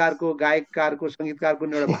 गीतकारको, गायककारको, सङ्गीतकारको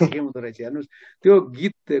पनि एउटा भाग्य हुँदो रहेछ। हेर्नुहोस् त्यो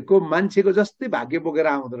गीतको मान्छेको जस्तै भाग्य बोकेर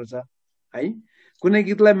आउँदो रहेछ है। कुनै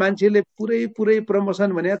गीतलाई मान्छेले पुरै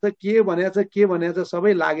प्रमोसन भनेको छ, के भनेको छ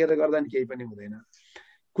सबै लागेर गर्दा नि केही पनि हुँदैन।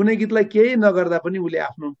 कुनै गीतलाई केही नगर्दा पनि उसले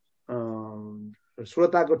आफ्नो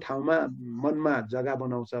श्रोताको ठाउँमा मनमा जग्गा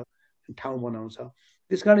बनाउँछ, ठाउँ बनाउँछ।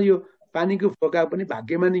 त्यसकारण यो पानीको फोका पनि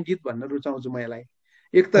भाग्यमानी गीत भन्न रुचाउँछु म यसलाई।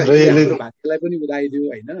 एक त हाम्रो भाग्यलाई पनि उडाइदियो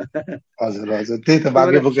होइन। हजुर हजुर, त्यही त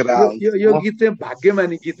भाग्य बोकेर यो गीत चाहिँ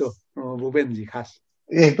भाग्यमानी गीत हो भूपेनजी खास।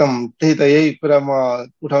 एकदम त्यही त, यही कुरा म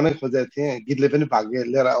उठाउनै खोजेको थिएँ। गीतले पनि भाग्य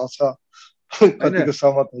लिएर आउँछ, कतिको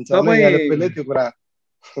सहमत हुन्छ पहिल्यै त्यो कुरा।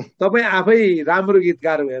 तपाईँ आफै राम्रो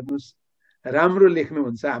गीतकार हो, हेर्नुहोस् राम्रो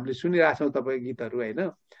लेख्नुहुन्छ, हामीले सुनिरहेको छौँ तपाईँको गीतहरू होइन।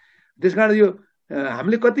 त्यसकारण यो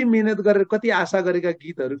हामीले कति मिहिनेत गरेर कति आशा गरेका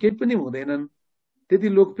गीतहरू केही पनि हुँदैनन्, त्यति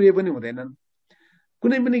लोकप्रिय पनि हुँदैनन्।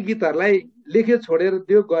 कुनै पनि गीतहरूलाई लेख्यो छोडेर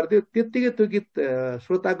त्यो गरिदियो, त्यत्तिकै त्यो गीत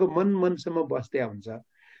श्रोताको मनसम्म बस्दै हुन्छ।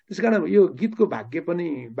 त्यसकारण यो गीतको भाग्य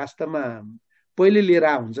पनि वास्तवमा पहिले लिएर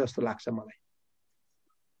हुन्छ जस्तो लाग्छ मलाई।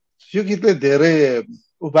 यो गीतले धेरै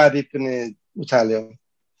उपाधि पनि उचाल्यो।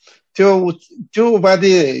 त्यो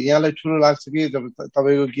उपाधि यहाँलाई ठुलो लाग्छ कि जब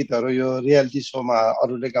तपाईँको गीतहरू यो रियालिटी सोमा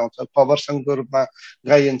अरूले गाउँछ, कभर सङ्गको रूपमा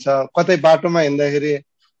गाइन्छ, कतै बाटोमा हिँड्दाखेरि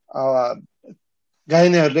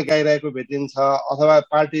गाइनेहरूले गाइरहेको भेटिन्छ, अथवा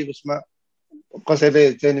पार्टी उसमा कसैले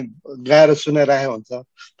चाहिँ गाएर सुनाइरहेको हुन्छ।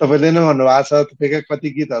 तपाईँले नै भन्नुभएको छ तपाईँका कति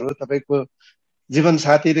गीतहरू तपाईँको जीवन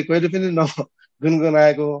साथीले कहिले पनि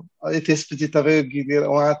नगुनगुनाएको, त्यसपछि तपाईँको गीत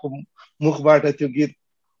उहाँको मुखबाट त्यो गीत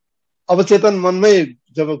अवचेतन मनमै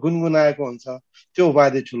जब गुनगुनाएको हुन्छ, त्यो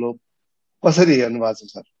उपाधि ठुलो। कसरी हेर्नु भएको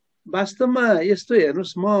छ सर? वास्तवमा यस्तो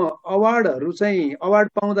हेर्नुहोस्, म अवार्ड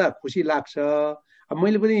पाउँदा खुसी लाग्छ। अब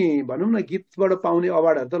मैले पनि भनौँ न गीतबाट पाउने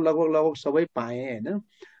अवार्डहरू त लगभग सबै पाएँ होइन।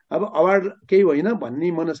 अब अवार्ड केही होइन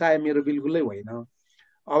भन्ने मनसाय मेरो बिल्कुलै होइन।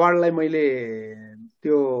 अवार्डलाई मैले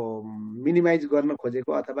त्यो मिनिमाइज गर्न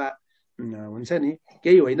खोजेको अथवा हुन्छ नि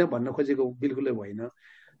केही होइन भन्न खोजेको बिल्कुलै होइन।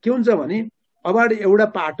 के हुन्छ भने अवार्ड एउटा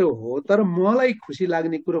पाटो हो, तर मलाई खुसी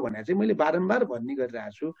लाग्ने कुरो भने चाहिँ मैले बारम्बार भन्ने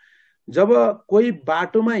गरिरहेको छु, जब कोही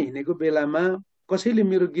बाटोमा हिँडेको बेलामा कसैले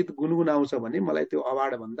मेरो गीत गुनगुनाउँछ भने मलाई त्यो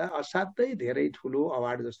अवार्ड भन्दा असाध्यै धेरै ठुलो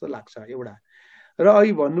अवार्ड जस्तो लाग्छ एउटा। र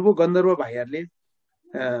अघि भन्नुभयो गन्धर्व भाइहरूले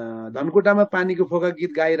धनकुटामा पानीको फोका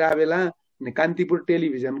गीत गाइरहेको बेला कान्तिपुर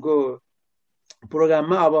टेलिभिजनको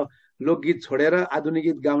प्रोग्राममा अब लोकगीत छोडेर आधुनिक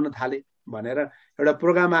गीत गाउन थाले। भनेर एउटा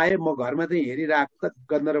प्रोग्राम आयो, म घरमा चाहिँ हेरिरहेको त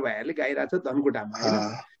गन्धर्व भाइहरूले गाइरहेको छ धनकुटामा होइन।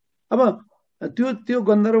 अब त्यो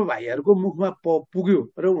गन्धर्व भाइहरूको मुखमा पुग्यो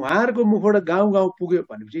र उहाँहरूको मुखबाट गाउँ गाउँ पुग्यो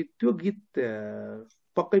भनेपछि त्यो गीत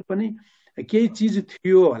पक्कै पनि केही चिज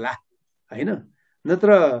थियो होला होइन। नत्र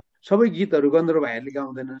सबै गीतहरू गन्धर्व भाइहरूले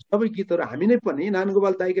गाउँदैन, सबै गीतहरू हामी नै पनि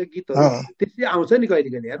नानगोपाल दाईका गीतहरू त्यसै आउँछ नि कहिले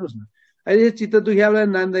कहिले। हेर्नुहोस् न, अहिले चित्त दुखिया बेला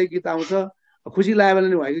नान दाईको गीत आउँछ, खुसी लागेको बेला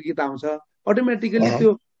नि उहाँको गीत आउँछ, अटोमेटिकली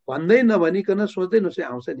त्यो भन्दै नभनिकन सोच्दै नसोच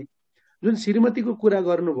आउँछ नि। जुन श्रीमतीको कुरा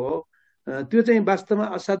गर्नुभयो त्यो चाहिँ वास्तवमा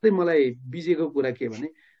असाध्यै मलाई बिजेको कुरा के भने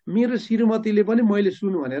मेरो श्रीमतीले पनि मैले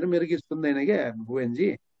सुनु भनेर मेरो गीत सुन्दैन क्या भुवनजी।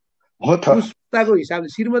 पुस्ताको हिसाबले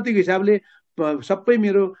श्रीमतीको हिसाबले सबै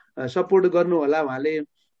मेरो सपोर्ट गर्नु होला, उहाँले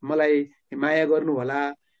मलाई माया गर्नु होला,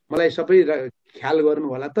 मलाई सबै ख्याल गर्नु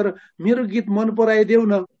होला, तर मेरो गीत मन पराइदेऊ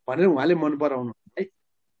न भनेर उहाँले मन पराउनु है।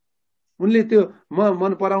 उनले त्यो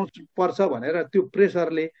मन पराउनु पर्छ भनेर त्यो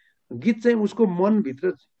प्रेसरले गीत चाहिँ उसको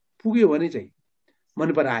मनभित्र पुग्यो भने चाहिँ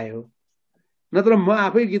मन परायो। नत्र म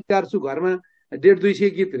आफै गीतकार छु, घरमा 150-200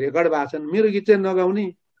 गीत रेकर्ड भएको छन्, मेरो गीत चाहिँ नगाउने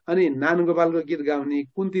अनि नानगोपालको गीत गाउने,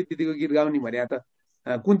 कुन्ती दिदीको गीत गाउने भने त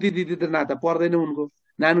कुन्ती दिदी त नाता पर्दैन उनको,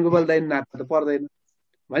 नानगोपाल दाइ नाता त पर्दैन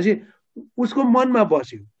भनेपछि उसको मनमा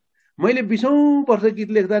बस्यो। मैले 20औं वर्ष गीत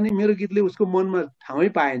लेख्दा नि मेरो गीतले उसको मनमा ठाउँै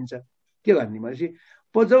पाइन्छ। के गर्ने भनेपछि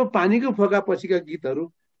जब पानीको फोका पछिका गीतहरू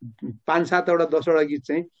 5-7वटा 10वटा गीत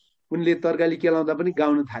चाहिँ उनले तरकारी केलाउँदा पनि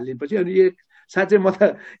गाउन थालेपछि अनि एक साँच्चै म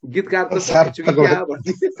त गीतकार त भइछु कि क्या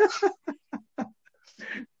भन्ने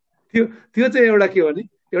त्यो चाहिँ एउटा के भने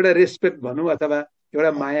एउटा रेस्पेक्ट भनौँ अथवा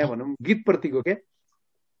एउटा माया भनौँ गीतप्रतिको क्या।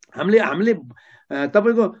 हामीले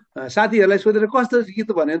तपाईँको साथीहरूलाई सोधेर कस्तो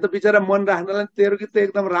गीत भन्यो त बिचरा मन राख्नलाई तेरो गीत त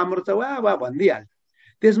एकदम राम्रो छ वाह वाह भनिदिइहाल्छ,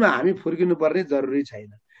 त्यसमा हामी फुर्किनु पर्ने जरुरी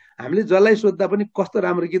छैन। हामीले जसलाई सोद्धा पनि कस्तो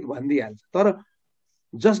राम्रो गीत भनिदिइहाल्छ, तर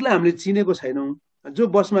जसलाई हामीले चिनेको छैनौँ, जो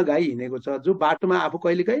बसमा गाई हिँडेको छ, जो बाटोमा आफू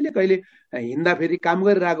कहिले हिँड्दा फेरि काम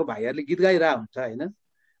गरिरहेको भाइहरूले गीत गाइरहेको हुन्छ होइन।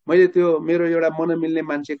 मैले त्यो मेरो एउटा मन मिल्ने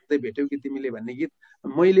मान्छे कतै भेट्यौ कि तिमीले भन्ने गीत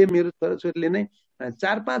मैले मेरो छोराछोरीले नै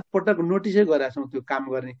 4-5 पटक नोटिसै गरेका छौँ त्यो काम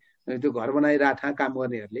गर्ने, त्यो घर बनाइरहेका काम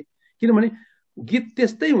गर्नेहरूले। किनभने गीत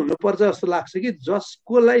त्यस्तै हुनुपर्छ जस्तो लाग्छ कि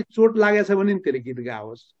जसकोलाई चोट लागेको छ भने त्यसले गीत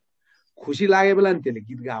गाओस्, खुसी लागेको बेला नि त्यसले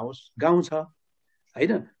गीत गाउँछ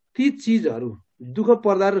होइन। ती चिजहरू दुःख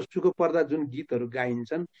पर्दा र सुख पर्दा जुन गीतहरू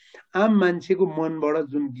गाइन्छन्, आम मान्छेको मनबाट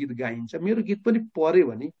जुन गीत गाइन्छ, मेरो गीत पनि पर्यो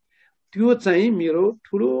भने त्यो चाहिँ मेरो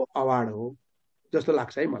ठुलो अवार्ड हो जस्तो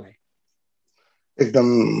लाग्छ है मलाई। एकदम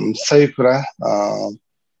सही कुरा।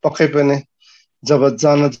 पक्कै पनि जब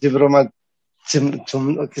जनजिब्रोमा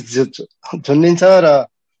झुन्डिन्छ र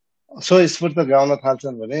स्वस्फूर्त गाउन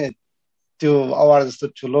थाल्छन् भने त्यो अवार्ड जस्तो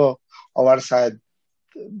ठुलो अवार्ड सायद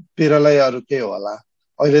बिरलै अरू के होला।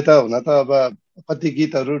 अहिले त हुन त अब कति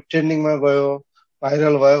गीतहरू ट्रेन्डिङमा गयो,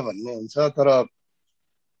 भाइरल भयो भन्ने हुन्छ, तर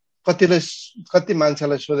कति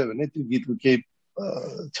मान्छेलाई सोध्यो भने त्यो गीतको केही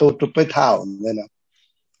छेउटुप्पै थाहा हुँदैन।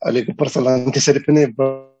 अहिलेको प्रचलन त्यसरी पनि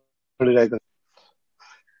बढिरहेको।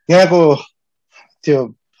 यहाँको त्यो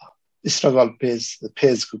स्ट्रगल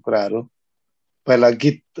फेजको कुराहरू, पहिला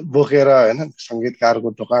गीत बोकेर होइन सङ्गीतकारको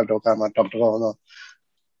ढोकामा टकटकाउन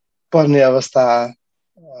पर्ने अवस्था,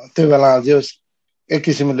 त्यो बेला जो एक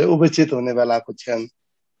किसिमले उपेक्षित हुने बेलाको क्षण,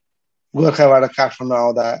 गोर्खाबाट काठमाडौँ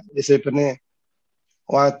आउँदा यसै पनि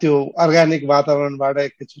उहाँ त्यो अर्ग्यानिक वातावरणबाट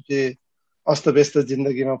एकैचोटि अस्तव्यस्त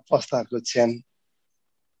जिन्दगीमा पस्दाको क्षण,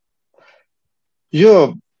 यो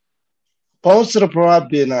पहुँच र प्रभाव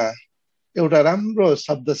बिना एउटा राम्रो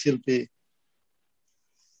शब्दशिल्पी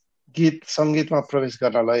गीत सङ्गीतमा प्रवेश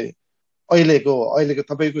गर्नलाई अहिलेको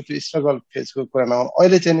तपाईँको त्यो स्ट्रगल फेजको कुरा नहुँ,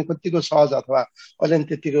 अहिले चाहिँ कतिको सहज अथवा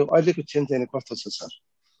अहिलेको क्षण चाहिँ कस्तो छ सर,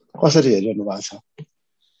 कसरी हेरिरहनु भएको छ?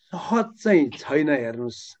 सहज चाहिँ छैन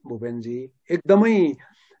हेर्नुहोस् भूपेनजी, एकदमै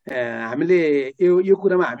हामीले यो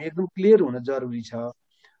कुरामा हामी एकदम क्लियर हुन जरुरी छ।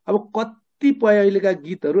 अब कतिपय अहिलेका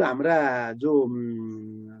गीतहरू हाम्रा जो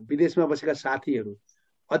विदेशमा बसेका साथीहरू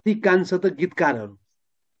अधिकांश त गीतकारहरू,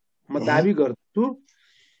 म दाबी गर्छु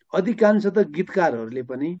अधिकांश त गीतकारहरूले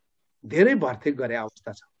पनि धेरै भर्तेक गरे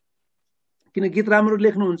अवस्था छ। किन गीत राम्रो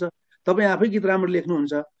लेख्नुहुन्छ, तपाईँ आफै गीत राम्रो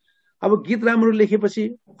लेख्नुहुन्छ। अब गीत राम्रो लेखेपछि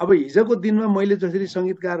अब हिजोको दिनमा मैले जसरी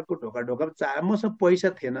सङ्गीतकारको ढोका मसँग पैसा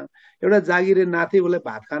थिएन, एउटा जागिरे नाथे, उसलाई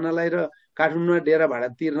भात खानलाई र काठमाडौँमा डेरा भाडा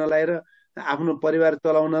तिर्नलाई र आफ्नो परिवार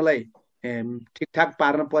चलाउनलाई ठिकठाक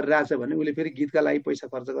पार्न परिरहेछ भने उसले फेरि गीतका लागि पैसा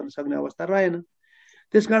खर्च गर्न सक्ने अवस्था रहेन।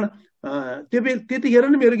 त्यसकारण त्यतिखेर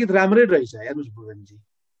नै मेरो गीत राम्रै रहेछ हेर्नुहोस् भुवनजी,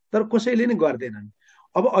 तर कसैले नै गर्दैनन्।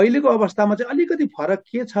 अब अहिलेको अवस्थामा चाहिँ अलिकति फरक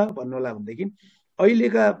के छ भन्नुहोला भनेदेखि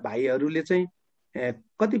अहिलेका भाइहरूले चाहिँ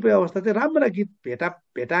कतिपय अवस्था चाहिँ राम्रा गीत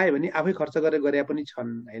भेटाए भने आफै खर्च गरेर गरे पनि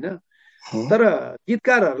छन् होइन। तर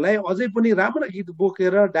गीतकारहरूलाई अझै पनि राम्रा गीत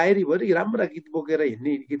बोकेर डायरीभरि राम्रा गीत बोकेर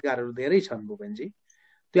हिँड्ने गीतकारहरू धेरै छन् भूपेनजी।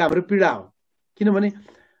 त्यो हाम्रो पीडा हो। किनभने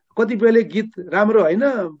कतिपयले गीत राम्रो होइन,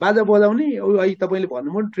 बाजा बजाउने अहिले तपाईँले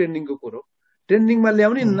भन्नुभयो ट्रेन्डिङको कुरो, ट्रेन्डिङमा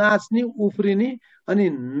ल्याउने, नाच्ने, उफ्रिने अनि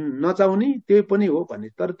नचाउने त्यो पनि हो भन्ने,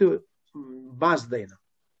 तर त्यो बाँच्दैन।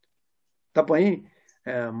 तपाईँ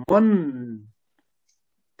मन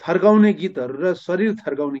थर्काउने गीतहरू र शरीर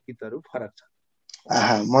थर्काउने गीतहरू फरक छ।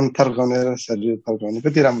 मन थर्काउने र शरीर थर्काउने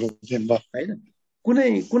कति राम्रो होइन। कुनै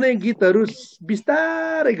कुनै गीतहरू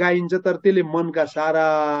बिस्तारै गाइन्छ तर त्यसले मनका सारा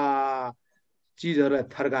चिजहरूलाई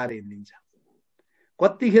थर्काएर हिँडिदिन्छ।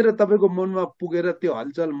 कतिखेर तपाईँको मनमा पुगेर त्यो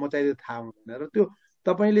हलचल मचाइदियो थाहा हुँदैन र त्यो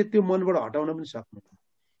तपाईँले त्यो मनबाट हटाउन पनि सक्नुहुन्न।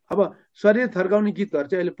 अब शरीर थर्काउने गीतहरू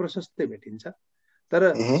चाहिँ अहिले प्रशस्तै भेटिन्छ, तर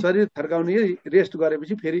शरीर थर्काउने रेस्ट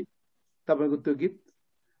गरेपछि फेरि तपाईँको त्यो गीत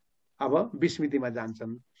अब विस्मृतिमा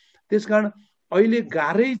जान्छन्। त्यसकारण अहिले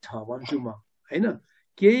गाह्रै छ भन्छु म, होइन।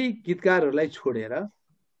 केही गीतकारहरूलाई छोडेर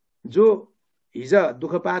जो हिजो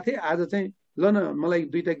दुःख पाथे आज चाहिँ ल न मलाई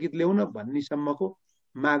दुईटा गीत ल्याउन भन्नेसम्मको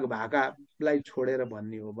माग भएकालाई छोडेर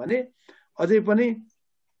भन्ने हो भने अझै पनि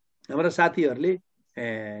हाम्रा साथीहरूले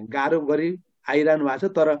गाह्रो गरी आइरहनु भएको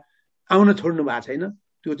छ, तर आउन छोड्नु भएको छैन।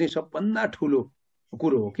 त्यो चाहिँ सबभन्दा ठुलो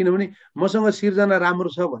कुरो हो। किनभने मसँग सिर्जना राम्रो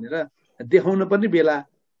छ भनेर देखाउन पनि बेला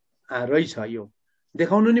रहेछ, यो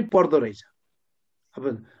देखाउनु नि पर्दो रहेछ। अब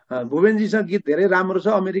भुवेनजीसँग गीत धेरै राम्रो छ,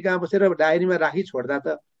 अमेरिकामा बसेर डायरीमा राखी छोड्दा त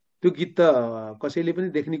त्यो गीत त कसैले पनि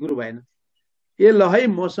देख्ने कुरो भएन। ए ल है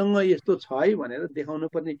मसँग यस्तो छ है भनेर देखाउनु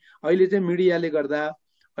पर्ने। अहिले चाहिँ मिडियाले गर्दा,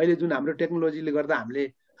 अहिले जुन हाम्रो टेक्नोलोजीले गर्दा हामीले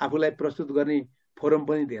आफूलाई प्रस्तुत गर्ने फोरम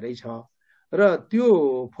पनि धेरै छ र त्यो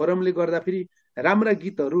फोरमले गर्दा फेरि राम्रा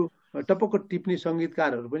गीतहरू टपक्क टिप्ने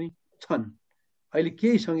सङ्गीतकारहरू पनि छन्। अहिले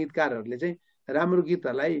केही सङ्गीतकारहरूले चाहिँ राम्रो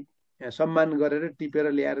गीतहरूलाई सम्मान गरेर टिपेर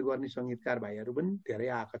ल्याएर गर्ने सङ्गीतकार भाइहरू पनि धेरै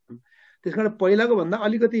आएका छन्। त्यसकारण पहिलाको भन्दा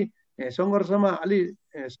अलिकति सङ्घर्षमा अलि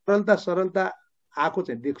सरलता आएको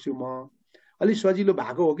चाहिँ देख्छु म, अलिक सजिलो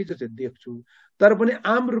भएको हो कि जस्तो देख्छु। तर पनि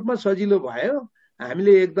आम रूपमा सजिलो भयो,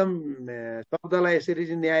 हामीले एकदम शब्दलाई यसरी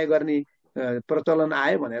चाहिँ न्याय गर्ने प्रचलन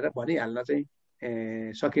आयो भनेर भनिहाल्न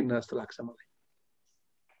चाहिँ सकिन्न जस्तो लाग्छ मलाई।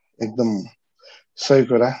 एकदम सही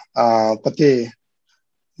कुरा। कति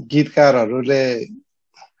गीतकारहरूले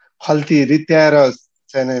खल्ती रित्याएर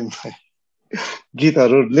चाहिँ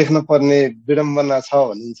गीतहरू लेख्न पर्ने विडम्बना छ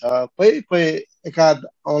भनिन्छ। कोही एकाध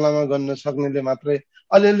औँलामा गर्न सक्नेले मात्रै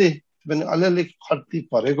अलिअलि खल्ती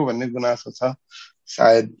परेको भन्ने गुनासो छ।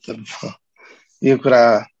 सायद यो कुरा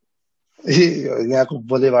यहाँको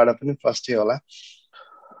बोलीबाट पनि प्रष्टि होला।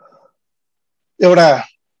 एउटा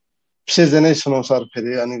सिर्जनै सुनौ सर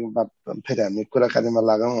फेरि, अनि फेरि हामी कुराकानीमा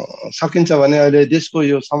लागौँ। सकिन्छ भने अहिले देशको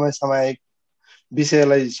यो समय सामयिक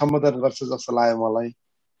विषयलाई सम्बोधन गर्छ जस्तो लाग्यो मलाई।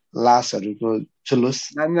 लासहरूको जुलुस,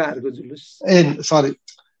 नाङ्गाहरूको जुलुस, सरी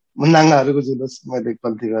नाङ्गाहरूको जुलुस, मैले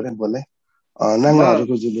गल्ती गरेँ बोले,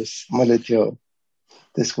 नाङ्गाहरूको जुलुस मैले त्यो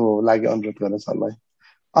त्यसको लागि अनुरोध गर्न सरलाई,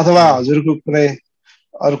 अथवा हजुरको कुनै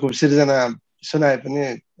अर्को सिर्जना सुनाए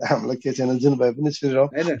पनि हामीलाई के छैन, जुन भए पनि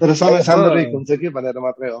सुनिरहँ, तर समय सान्दर्भिक हुन्छ कि भनेर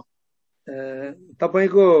मात्रै हो।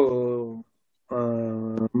 तपाईँको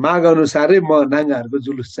माग अनुसारै म नाङ्गाहरूको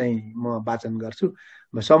जुलुस चाहिँ म वाचन गर्छु।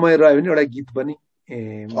 समय रह्यो भने एउटा गीत पनि।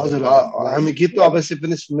 हजुर, हामी गीत त अवश्य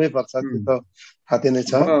पनि सुन्नै पर्छ, त्यो त थाहा नै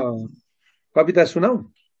छ। कविता सुनाऊ?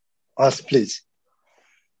 हस् प्लिज।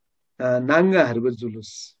 नाङ्गाहरूको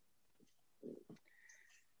जुलुस।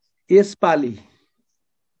 यसपालि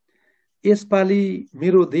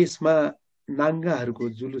मेरो देशमा नाङ्गाहरूको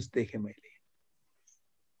जुलुस देखेँ मैले।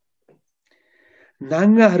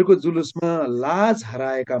 नाङ्गाहरूको जुलुसमा लाज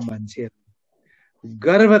हराएका मान्छेहरू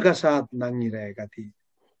गर्वका साथ नाङ्गिरहेका थिए।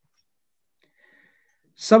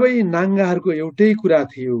 सबै नाङ्गाहरूको एउटै कुरा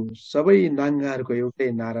थियो, सबै नाङ्गाहरूको एउटै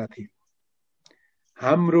नारा थियो,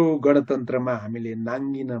 हाम्रो गणतन्त्रमा हामीले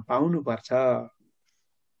नाङ्गिन पाउनुपर्छ,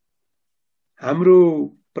 हाम्रो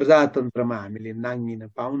प्रजातन्त्रमा हामीले नाङ्गिन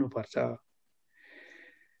पाउनुपर्छ।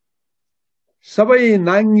 सबै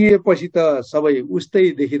नाङ्गिएपछि त सबै उस्तै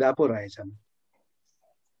देखिँदा पो रहेछन्।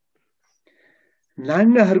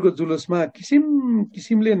 नाङ्गाहरूको जुलुसमा किसिम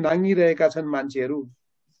किसिमले नाङ्गिरहेका छन् मान्छेहरू।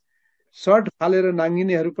 सर्ट फालेर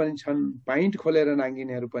नाङ्गिनेहरू पनि छन्, पाइन्ट खोलेर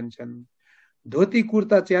नाङ्गिनेहरू पनि छन्, धोती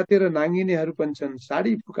कुर्ता च्यातेर नाङ्गिनेहरू पनि छन्,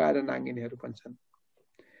 साडी फुकाएर नाङ्गिनेहरू पनि छन्।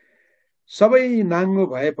 सबै नाङ्गो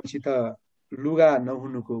भएपछि त लुगा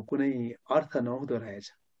नहुनुको कुनै अर्थ नहुँदो रहेछ।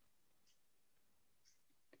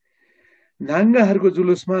 नाङ्गाहरूको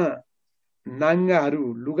जुलुसमा नाङ्गाहरू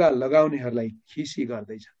लुगा लगाउनेहरूलाई खिसी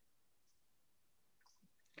गर्दैछ।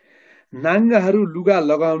 नाङ्गाहरू लुगा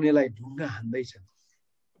लगाउनेलाई ढुङ्गा हान्दैछन्।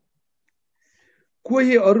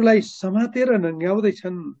 कोही अरूलाई समातेर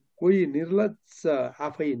नङ्ग्याउँदैछन्, कोही निर्लज्ज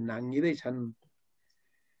आफै नाङ्गिँदैछन्,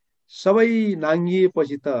 सबै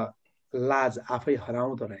नाङ्गिएपछि त लाज आफै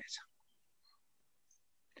हराउँदो रहेछ।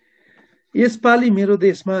 यसपालि मेरो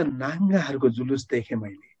देशमा नाङ्गाहरूको जुलुस देखेँ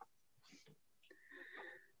मैले।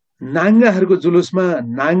 नाङ्गाहरूको जुलुसमा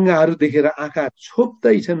नाङ्गाहरू देखेर आँखा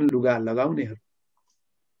छोप्दैछन् लुगा लगाउनेहरू।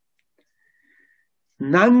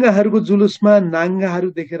 नाङ्गाहरूको जुलुसमा नाङ्गाहरू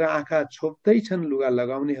देखेर आँखा छोप्दैछन् लुगा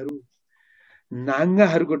लगाउनेहरू।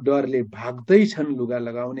 नाङ्गाहरूको डरले भाग्दैछन् लुगा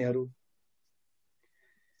लगाउनेहरू।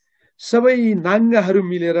 सबै नाङ्गाहरू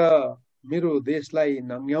मिलेर मेरो देशलाई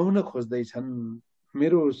नङ्ग्याउन खोज्दैछन्,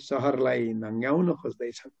 मेरो सहरलाई नङ्ग्याउन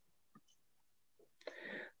खोज्दैछन्।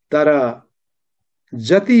 तर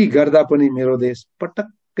जति गर्दा पनि मेरो देश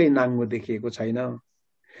पटक्कै नाङ्गो देखिएको छैन,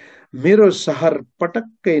 मेरो सहर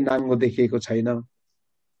पटक्कै नाङ्गो देखिएको छैन।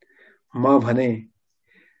 म भने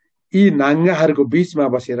यी नाङ्गाहरूको बीचमा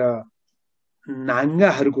बसेर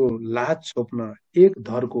नाङ्गाहरूको लाज छोप्न एक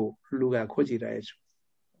धरको लुगा खोजिरहेछु,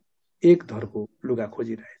 एक धरको लुगा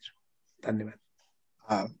खोजिरहेछु। धन्यवाद।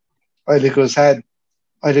 अहिलेको सायद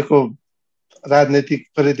अहिलेको राजनैतिक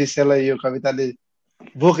परिदृश्यलाई यो कविताले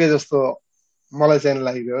बोके जस्तो मलाई चाहिँ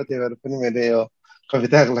लाग्यो। त्यही भएर पनि मैले यो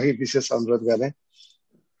कविताको लागि विशेष अनुरोध गरेँ।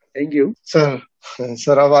 Thank you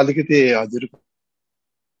sir. अब अलिकति हजुरको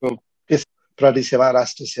प्रहरी सेवा,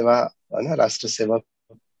 राष्ट्र सेवा होइन, राष्ट्र सेवक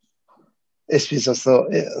एसपी जस्तो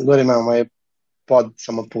गरिमामय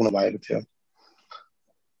पदसम्म पुग्नु भएको थियो।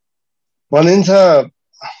 भनिन्छ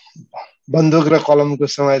बन्दुक र कलमको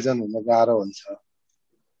संयोजन हुन गाह्रो हुन्छ।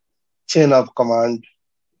 चेन अफ कमान्ड,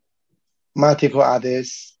 माथिको आदेश,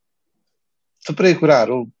 थुप्रै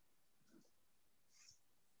कुराहरू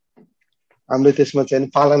हामीले त्यसमा चाहिँ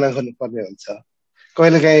पालना गर्नुपर्ने हुन्छ।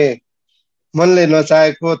 कहिलेकाहीँ मनले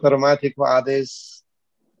नचाहेको तर माथिको आदेशबाट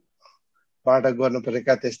गर्नु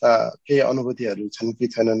परेका त्यस्ता केही अनुभूतिहरू छन् कि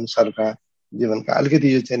छैनन् सरका जीवनका? अलिकति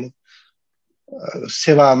यो चाहिँ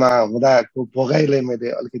सेवामा हुँदाको भोगाइले मैले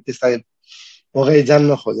अलिकति त्यस्ता भोगाइ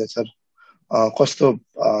जान्न खोजेँ सर।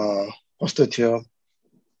 कस्तो थियो?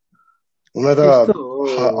 हुन त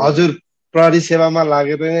हजुर प्रहरी सेवामा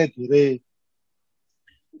लागेर नै धेरै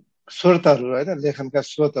स्रोतहरू होइन, लेखनका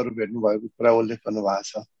स्रोतहरू भेट्नु भएको कुरा उल्लेख गर्नु भएको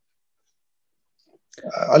छ।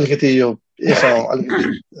 अलिकति यो यसमा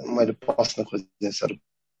अलिकति मैले पस्न खोजेँ सर।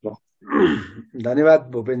 धन्यवाद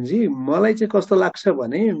भूपेनजी। मलाई चाहिँ कस्तो लाग्छ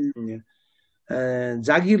भने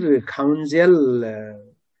जागिर खाउन्जेल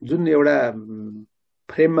जुन एउटा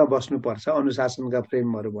फ्रेममा बस्नुपर्छ, अनुशासनका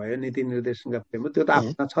फ्रेमहरू भयो, नीति निर्देशनका फ्रेम, त्यो त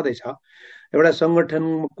आफ्ना छँदैछ। एउटा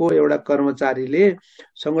सङ्गठनको एउटा कर्मचारीले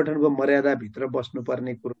सङ्गठनको मर्यादाभित्र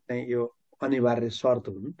बस्नुपर्ने कुरो चाहिँ यो अनिवार्य शर्त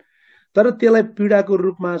हुन्। तर त्यसलाई पीडाको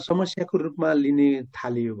रूपमा, समस्याको रूपमा लिने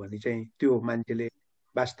थालियो भने चाहिँ त्यो मान्छेले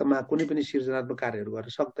वास्तवमा कुनै पनि सृजनात्मक कार्यहरू गर्न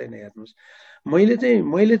सक्दैन। हेर्नुहोस्, मैले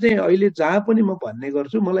चाहिँ अहिले जहाँ पनि म भन्ने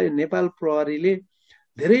गर्छु, मलाई नेपाल प्रहरीले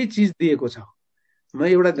धेरै चिज दिएको छ। म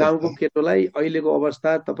एउटा गाउँको केटोलाई अहिलेको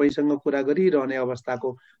अवस्था तपाईँसँग कुरा गरिरहने अवस्थाको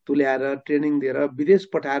तुल्याएर ट्रेनिङ दिएर विदेश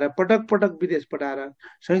पठाएर, पटक पटक विदेश पठाएर,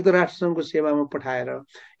 संयुक्त राष्ट्रसङ्घको सेवामा पठाएर,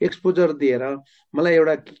 एक्सपोजर दिएर मलाई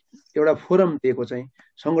एउटा फोरम दिएको चाहिँ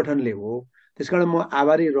सङ्गठनले हो। त्यसकारण म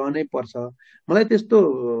आभारी रहनै पर्छ। मलाई त्यस्तो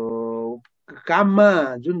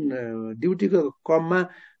काममा, जुन ड्युटीको क्रममा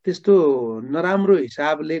त्यस्तो नराम्रो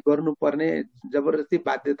हिसाबले गर्नुपर्ने जबरजस्ती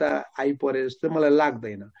बाध्यता आइपरे जस्तो मलाई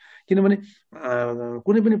लाग्दैन। किनभने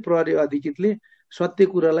कुनै पनि प्रहरी अधिकृतले सत्य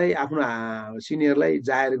कुरालाई आफ्नो सिनियरलाई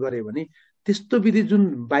जाहेर गरे भने त्यस्तो विधि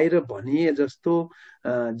जुन बाहिर भनिए जस्तो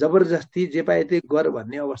जबरजस्ती जे पाए त्यही गर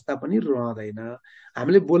भन्ने अवस्था पनि रहँदैन।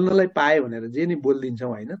 हामीले बोल्नलाई पाए भनेर जे नि बोलिदिन्छौँ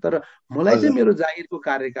होइन। तर मलाई चाहिँ मेरो जागिरको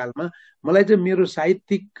कार्यकालमा मलाई चाहिँ मेरो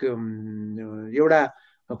साहित्यिक एउटा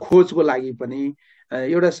खोजको लागि पनि,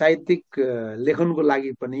 एउटा साहित्यिक लेखनको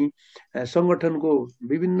लागि पनि सङ्गठनको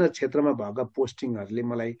विभिन्न क्षेत्रमा भएका पोस्टिङहरूले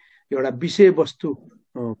मलाई एउटा विषयवस्तु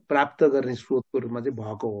प्राप्त गर्ने स्रोतको रूपमा चाहिँ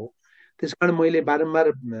भएको हो। त्यसकारण मैले बारम्बार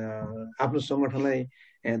आफ्नो सङ्गठनलाई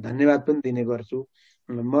धन्यवाद पनि दिने गर्छु।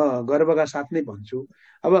 म गर्वका साथ नै भन्छु।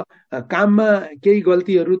 अब काममा केही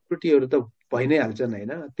गल्तीहरू त्रुटिहरू त भइ नै हाल्छन्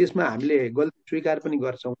होइन, त्यसमा हामीले गल्ती स्वीकार पनि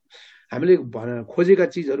गर्छौँ। हामीले खोजेका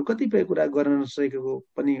चिजहरू कतिपय कुरा गर्न नसकेको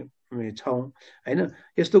पनि छौँ होइन।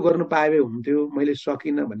 यस्तो गर्नु पाए भए हुन्थ्यो, मैले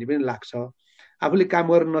सकिनँ भन्ने पनि लाग्छ। आफूले काम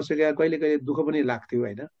गर्न नसकेका कहिले कहिले दुःख पनि लाग्थ्यो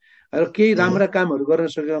होइन, र केही राम्रा कामहरू गर्न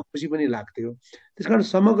सकेका खुसी पनि लाग्थ्यो। त्यसकारण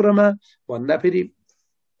समग्रमा भन्दाखेरि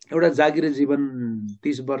एउटा जागिरे जीवन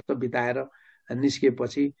 30 वर्ष बिताएर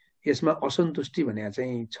निस्किएपछि यसमा असन्तुष्टि भने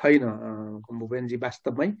चाहिँ छैन भूपेनजी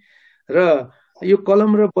वास्तवमै। र यो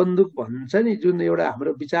कलम र बन्दुक भन्छ नि, जुन एउटा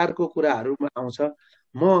हाम्रो विचारको कुराहरूमा आउँछ,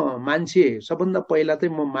 म मान्छे, सबभन्दा पहिला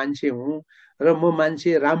चाहिँ म मान्छे हुँ र म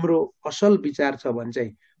मान्छे राम्रो असल विचार छ भने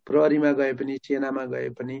चाहिँ प्रहरीमा गए पनि, सेनामा गए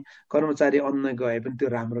पनि, कर्मचारी अन्य गए पनि त्यो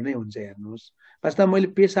राम्रो नै हुन्छ। हेर्नुहोस्, वास्तवमा मैले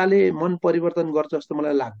पेसाले मन परिवर्तन गर्छ जस्तो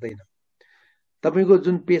मलाई लाग्दैन। तपाईँको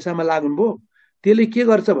जुन पेसामा लाग्नुभयो त्यसले के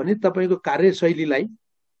गर्छ भने तपाईँको कार्यशैलीलाई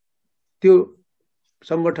त्यो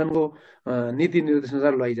संगठनको नीति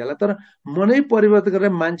निर्देशअनुसार लैजाला। तर मनै परिवर्तन गरेर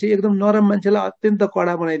मान्छे एकदम नरम मान्छेलाई अत्यन्त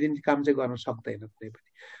कडा बनाइदिने काम चाहिँ गर्न सक्दैन कुनै पनि।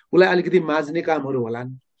 उसलाई अलिकति माझ्ने कामहरू होलान्,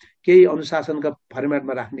 केही अनुशासनका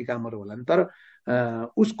फर्मेटमा राख्ने कामहरू होलान्, तर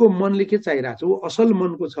उसको मनले के चाहिरहेको छ, ऊ असल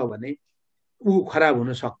मनको छ भने ऊ खराब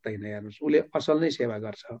हुन सक्दैन। हेर्नुहोस्, उसले असल नै सेवा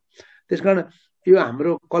गर्छ। त्यसकारण यो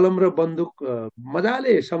हाम्रो कलम र बन्दुक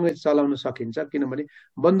मजाले सँगै चलाउन सकिन्छ, किनभने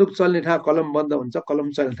बन्दुक चल्ने ठाउँ कलम बन्द हुन्छ, कलम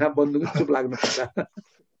चल्ने ठाउँ बन्दुक चुप लाग्नुपर्छ।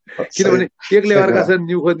 किनभने एकले अर्कासँग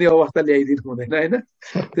न्यु खोज्ने अवस्था ल्याइदिनु हुँदैन होइन।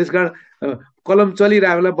 त्यसकारण कलम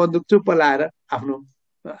चलिरहेको बेला बन्दुक चुप्प लाएर आफ्नो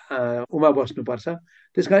उमा बस्नुपर्छ।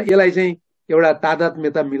 त्यसकारण यसलाई चाहिँ एउटा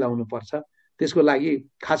तादात्म्यता मिलाउनु पर्छ। त्यसको लागि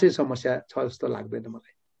खासै समस्या छ जस्तो लाग्दैन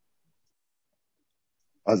मलाई।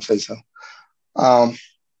 अच्छा छ।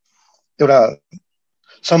 एउटा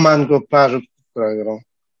सम्मानको प्रारूप कुरा गरौँ।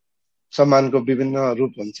 सम्मानको विभिन्न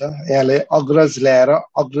रूप हुन्छ। यहाँले अग्रज ल्याएर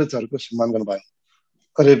अग्रजहरूको सम्मान गर्नुभयो।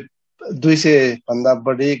 करिब 200 भन्दा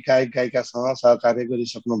बढी गायक गायिकासँग सहकार्य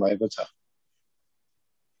गरिसक्नु भएको छ।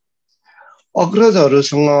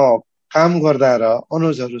 अग्रजहरूसँग काम गर्दा र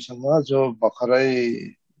अनुजहरूसँग जो भर्खरै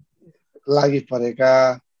लागि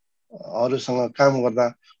परेकाहरूसँग काम गर्दा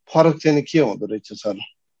फरक चाहिँ के हुँदो रहेछ सर?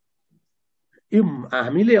 यो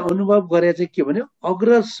हामीले अनुभव गरे चाहिँ के भने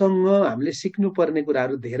अग्रजसँग हामीले सिक्नुपर्ने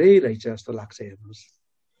कुराहरू धेरै रहेछ जस्तो लाग्छ। हेर्नुहोस्,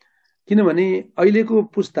 किनभने अहिलेको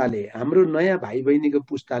पुस्ताले, हाम्रो नयाँ भाइ बहिनीको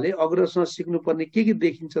पुस्ताले अग्रजसँग सिक्नुपर्ने के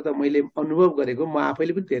देखिन्छ त मैले अनुभव गरेको, म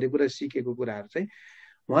आफैले पनि धेरै कुरा सिकेको कुराहरू चाहिँ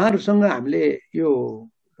उहाँहरूसँग हामीले यो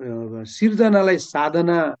सिर्जनालाई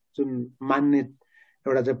साधना जुन मान्ने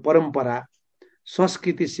एउटा चाहिँ परम्परा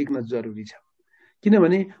संस्कृति सिक्न जरुरी छ।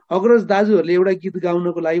 किनभने अग्रज दाजुहरूले एउटा गीत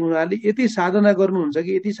गाउनको लागि उनीहरूले यति साधना गर्नुहुन्छ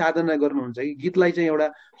कि गीतलाई चाहिँ एउटा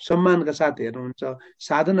सम्मानका साथ हेर्नुहुन्छ,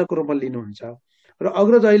 साधनाको रूपमा लिनुहुन्छ। र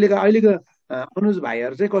अग्रज अहिलेका अनुज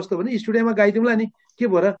भाइहरू चाहिँ कस्तो भने स्टुडियोमा गाइदिउँला नि, के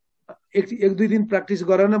भएर एक दुई दिन प्र्याक्टिस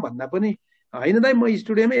गर न भन्दा पनि होइन दाइ म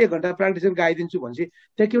स्टुडियोमै 1 घन्टा प्र्याक्टिस गरेर गाइदिन्छु भनेपछि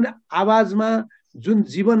त्यहाँ के भने आवाजमा जुन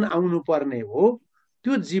जीवन आउनु पर्ने हो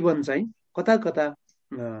त्यो जीवन चाहिँ कता कता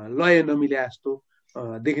लय नमिले जस्तो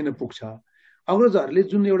देखिन पुग्छ। अग्रजहरूले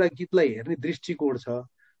जुन एउटा गीतलाई हेर्ने दृष्टिकोण छ,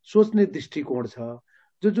 सोच्ने दृष्टिकोण छ,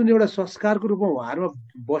 जुन एउटा संस्कारको रूपमा उहाँहरूमा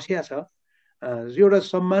बसिया छ, एउटा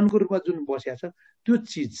सम्मानको रूपमा जुन बसिया छ, त्यो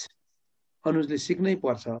चिज अनुजले सिक्नै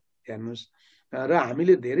पर्छ। हेर्नुहोस्, र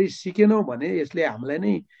हामीले धेरै सिकेनौँ भने यसले हामीलाई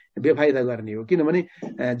नै बेफाइदा गर्ने हो। किनभने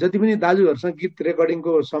जति पनि दाजुहरूसँग गीत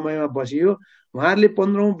रेकर्डिङको समयमा बसियो, उहाँहरूले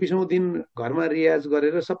 15औं 20औं दिन घरमा रियाज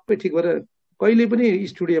गरेर सबै ठिक गरेर कहिले पनि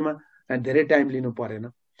स्टुडियोमा धेरै टाइम लिनु परेन,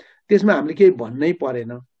 त्यसमा हामीले केही भन्नै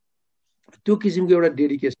परेन। त्यो किसिमको एउटा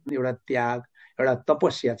डेडिकेसन, एउटा त्याग, एउटा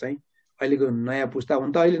तपस्या चाहिँ अहिलेको नयाँ पुस्ता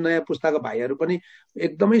हुन् त अहिले नयाँ पुस्ताको भाइहरू पनि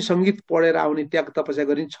एकदमै सङ्गीत पढेर आउने त्याग तपस्या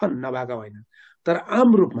गरिन् छन्, नभएका होइनन्। तर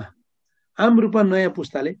आम रूपमा नयाँ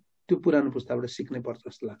पुस्ताले त्यो पुरानो पुस्ताबाट सिक्नै पर्छ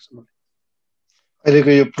जस्तो लाग्छ मलाई।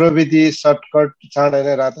 अहिलेको यो प्रविधि सर्टकट चाँडै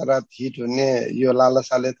नै रातारात हिट हुने यो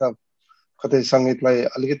लालसाले त कतै सङ्गीतलाई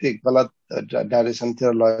अलिकति गलत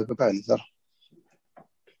डाइरेक्सनतिर लगेको त होइन सर?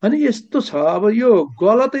 अनि यस्तो छ, अब यो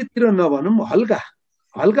गलतैतिर नभनौँ,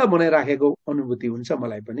 हल्का बनाइराखेको अनुभूति हुन्छ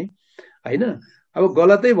मलाई पनि होइन। अब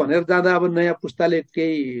गलतै भनेर जाँदा अब नयाँ पुस्ताले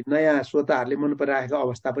केही नयाँ श्रोताहरूले मन परिराखेको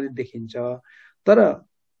अवस्था पनि देखिन्छ। तर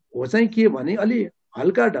हो चाहिँ के भने अलि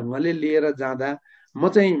हल्का ढङ्गले लिएर जाँदा म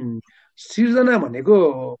चाहिँ सिर्जना भनेको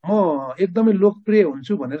म एकदमै लोकप्रिय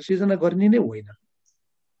हुन्छु भनेर सिर्जना गर्ने नै होइन।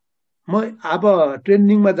 म अब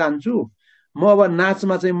ट्रेन्डिङमा जान्छु, म अब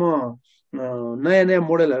नाचमा चाहिँ म नयाँ नयाँ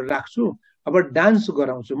मोडलहरू राख्छु, अब डान्स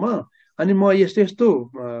गराउँछु म, अनि म यस्तो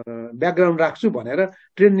ब्याकग्राउन्ड राख्छु भनेर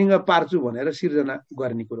ट्रेन्डिङमा पार्छु भनेर सिर्जना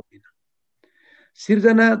गर्ने कुरो होइन।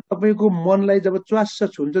 सिर्जना तपाईँको मनलाई जब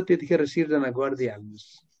च्वास्स छुन्छ त्यतिखेर सिर्जना गरिदिइहाल्नुहोस्।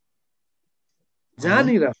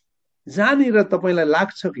 जहाँनिर तपाईँलाई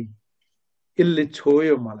लाग्छ कि यसले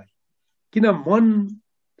छोयो मलाई, किन मन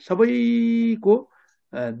सबैको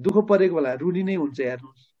दुःख परेको बेला रुनी नै हुन्छ।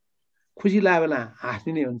 हेर्नुहोस्, खुसी लागेको बेला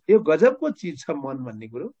हाँस्ने नै हुन्छ। यो गजबको चिज छ मन भन्ने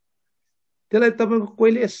कुरो। त्यसलाई तपाईँको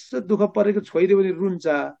कोहीले यसो दुःख परेको छोइदियो भने रुन्छ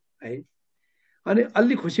है, अनि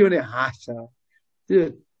अलि खुसी भने हाँस्छ। त्यो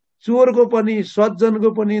चोरको पनि, सज्जनको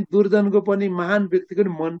पनि, दुर्जनको पनि, महान व्यक्तिको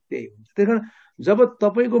पनि मन त्यही हुन्छ। त्यही कारण जब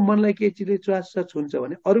तपाईँको मनलाई केही चिजले च्वास्स छुन्छ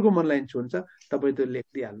भने अरूको मनलाई छुन्छ, तपाईँ त्यो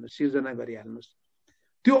लेखिदिइहाल्नुहोस्, सिर्जना गरिहाल्नुहोस्।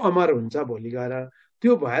 त्यो अमर हुन्छ भोलि गएर,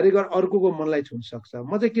 त्यो भएर गएर अर्कोको मनलाई छुन सक्छ।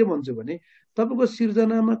 म चाहिँ के भन्छु भने तपाईँको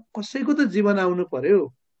सिर्जनामा कसैको त जीवन आउनु पर्यो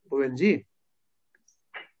भुवनजी।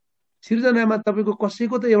 सिर्जनामा तपाईँको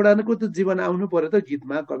कसैको त एउटा न त जीवन आउनु पर्यो त,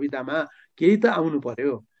 गीतमा कवितामा केही त आउनु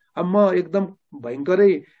पर्यो। अब म एकदम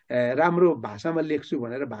भयङ्करै राम्रो भाषामा लेख्छु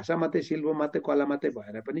भनेर भाषा मात्रै, शिल्प मात्रै, कला मात्रै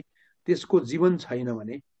भएर पनि त्यसको जीवन छैन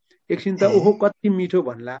भने एकछिन त ओहो कति मिठो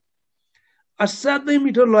भन्ला। असाध्यै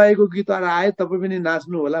मिठो लगेको गीतहरू आयो, तपाईँ पनि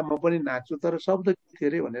नाच्नु होला, म पनि नाच्छु, तर शब्द के थियो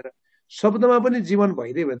अरे भनेर शब्दमा पनि जीवन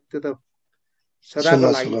भइदियो भने त्यो त सदाको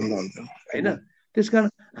लागि होइन। त्यसकारण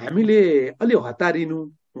हामीले अलि हतारिनु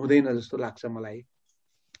हुँदैन जस्तो लाग्छ मलाई।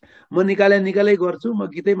 म निकालै गर्छु, म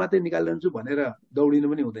गीतै मात्रै निकालिरहन्छु भनेर दौडिनु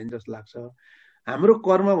पनि हुँदैन जस्तो लाग्छ। हाम्रो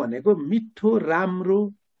कर्म भनेको मिठो राम्रो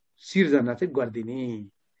सिर्जना चाहिँ गरिदिने,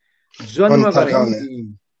 जन्म गराइदिने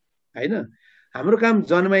होइन। हाम्रो काम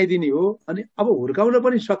जन्माइदिने हो। अनि अब हुर्काउन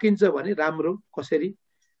पनि सकिन्छ भने राम्रो कसरी,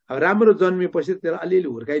 अब राम्रो जन्मिएपछि त्यसलाई अलिअलि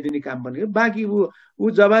हुर्काइदिने काम पनि हो। बाँकी ऊ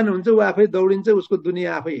जवान हुन्छ, ऊ आफै दौडिन्छ, उसको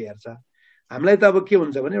दुनियाँ आफै हेर्छ। हामीलाई त अब के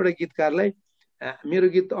हुन्छ भने एउटा गीतकारलाई मेरो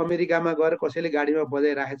गीत अमेरिकामा गएर कसैले गाडीमा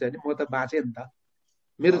बजाइराखेछ भने म त बाँचेँ नि त,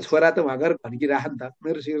 मेरो छोरा त उहाँ गएर घन्किराख नि त,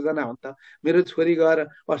 मेरो सिर्जना हो नि त, मेरो छोरी गएर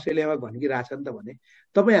अस्ट्रेलियामा घन्किरहेछ नि त भने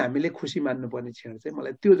तपाईँ हामीले खुसी मान्नुपर्ने क्षण चाहिँ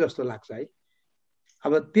मलाई त्यो जस्तो लाग्छ है।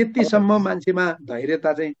 अब त्यतिसम्म मान्छेमा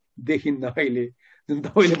धैर्यता चाहिँ देखिन्न अहिले, जुन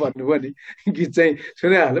तपाईँले भन्नुभयो नि गीत चाहिँ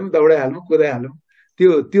सुनाइहालौँ, दौडाइहालौँ, कुदाइहालौँ,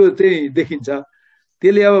 त्यो चाहिँ देखिन्छ।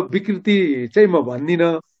 त्यसले अब विकृति चाहिँ म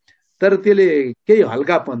भन्दिनँ, तर त्यसले केही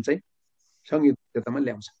हल्कापन चाहिँ सङ्गीतमा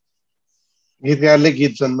ल्याउँछ। गीतकारले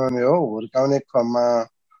गीत जन्माउने हो, हुर्काउने क्रममा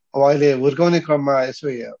अब अहिले हुर्काउने क्रममा यसो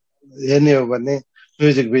हेर्ने हो भने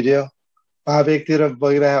म्युजिक भिडियो भाव एकतिर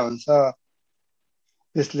बगिरहेको हुन्छ,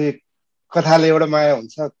 त्यसले कथाले एउटा माया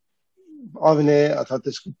हुन्छ, अभिनय अथवा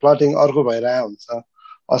त्यसको प्लटिङ अर्को भइरहेको हुन्छ,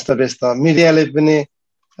 अस्तव्यस्त। मिडियाले पनि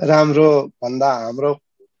राम्रो भन्दा हाम्रो,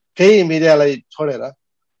 केही मिडियालाई छोडेर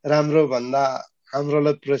राम्रो भन्दा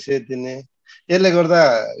हाम्रोलाई प्रोत्साहन दिने, यसले गर्दा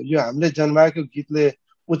यो हामीले जन्माएको गीतले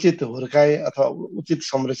उचित हुर्काए अथवा उचित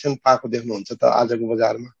संरक्षण पाएको देख्नुहुन्छ त आजको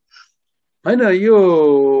बजारमा? होइन, यो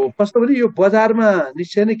कस्तो भने यो बजारमा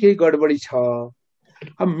निश्चय नै केही गडबडी छ।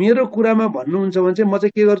 अब मेरो कुरामा भन्नुहुन्छ भने चाहिँ म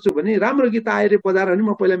चाहिँ के गर्छु भने राम्रो गीत आयो रे बजार भने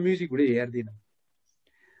म पहिला म्युजिक भिडियो हेर्दिनँ।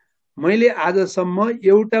 मैले आजसम्म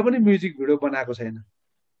एउटा पनि म्युजिक भिडियो बनाएको छैन,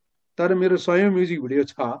 तर मेरो 100औं म्युजिक भिडियो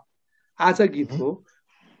छ आज गीतको,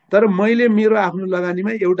 तर मैले मेरो आफ्नो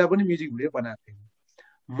लगानीमा एउटा पनि म्युजिक भिडियो बनाएको थिएन।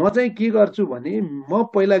 म चाहिँ के गर्छु भने म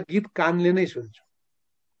पहिला गीत कानले नै सुन्छु।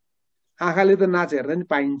 आँखाले त नाच हेर्दा नि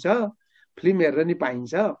पाइन्छ, फिल्म हेर्दा नि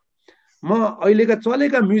पाइन्छ। म अहिलेका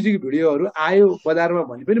चलेका म्युजिक भिडियोहरू आयो बजारमा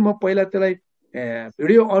भने पनि म पहिला त्यसलाई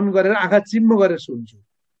भिडियो अन गरेर आँखा चिम्म गरेर सुन्छु।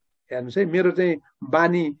 हेर्नुहोस् है, मेरो चाहिँ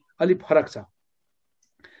बानी अलिक फरक छ।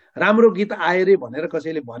 राम्रो गीत आयो रे भनेर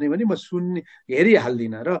कसैले भन्यो भने म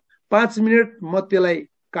हेरिहाल्दिनँ र 5 मिनट म त्यसलाई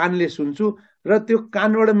कानले सुन्छु र त्यो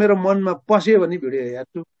कानबाट मेरो मनमा पस्यो भने भिडियो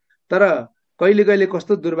हेर्छु। तर कहिले कहिले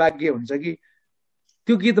कस्तो दुर्भाग्य हुन्छ कि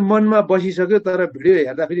त्यो गीत मनमा बसिसक्यो तर भिडियो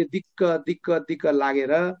हेर्दा फेरि दिक्क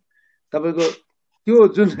लागेर तपाईँको त्यो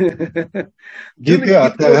जुन गीतको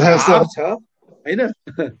भाव छ होइन,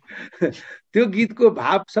 त्यो गीतको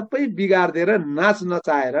भाव सबै बिगारिदिएर नाच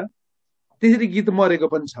नचाएर त्यसरी गीत मरेको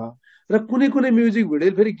पनि छ। र कुनै म्युजिक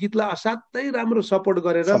भिडियोले फेरि गीतलाई असाध्यै राम्रो सपोर्ट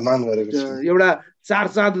गरेर एउटा 4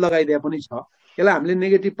 चाँद लगाइदिए पनि छ। यसलाई हामीले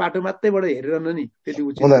नेगेटिभ पाटो मात्रैबाट हेरेर नि त्यति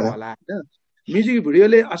उचित होला होइन। म्युजिक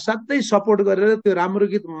भिडियोले असाध्यै सपोर्ट गरेर त्यो राम्रो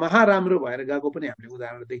गीत महा राम्रो भएर गएको पनि हामीले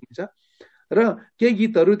उदाहरण देखिन्छ। र केही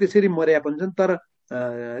गीतहरू त्यसरी मर्या पनि छन्, तर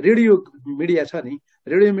रेडियो मिडिया छ नि,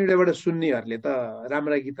 रेडियो मिडियाबाट सुन्नेहरूले त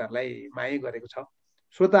राम्रा गीतहरूलाई माया गरेको छ।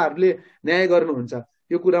 श्रोताहरूले न्याय गर्नुहुन्छ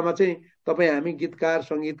यो कुरामा चाहिँ। तपाईँ हामी गीतकार,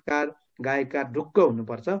 सङ्गीतकार, गायककार ढुक्क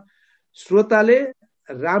हुनुपर्छ। श्रोताले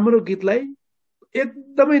राम्रो गीतलाई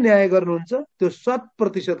एकदमै न्याय गर्नुहुन्छ, त्यो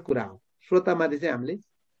 100% कुरा हो। श्रोतामाथि चाहिँ हामीले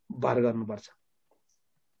भर गर्नुपर्छ।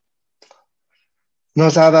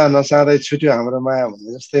 नचाहँदै छुट्यो हाम्रो माया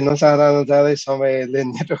भन्ने जस्तै नचाहँदै समयले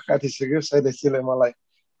नेटो काटिसक्यो। शैलेशजीले मलाई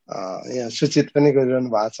यहाँ सूचित पनि गरिरहनु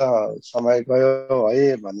भएको छ, समय गयो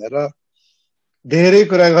है भनेर। धेरै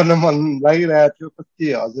कुरा गर्न मन लागिरहेको थियो। कति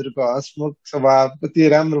हजुरको हसमुख स्वभाव, कति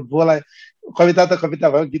राम्रो बोलाइ, कविता त कविता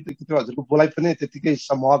भयो, गीत हजुरको बोलाइ पनि त्यतिकै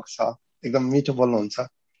समहक छ, एकदम मिठो बोल्नुहुन्छ।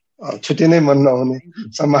 छुट्टी नै मन नहुने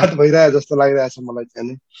समात भइरहेको जस्तो लागिरहेछ मलाई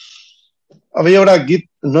चाहिँ। अब एउटा गीत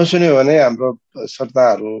नसुन्यो भने हाम्रो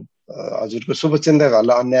श्रोताहरू हजुरको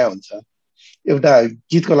शुभचिन्तकहरूलाई अन्याय हुन्छ। एउटा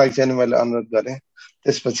गीतको लागि चाहिँ मैले अनुरोध गरेँ,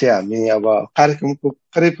 त्यसपछि हामी अब कार्यक्रमको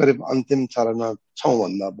करिब अन्तिम चरणमा छौँ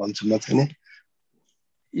भन्छु म चाहिँ नि।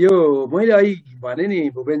 यो मैले अहिले भने नि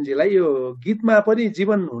भुपेनजीलाई, यो गीतमा पनि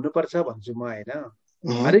जीवन हुनुपर्छ भन्छु म होइन।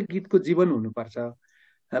 हरेक गीतको जीवन हुनुपर्छ।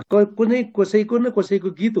 कसैको न कसैको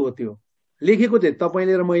गीत हो, त्यो लेखेको चाहिँ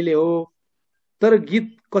तपाईँले र मैले हो, तर गीत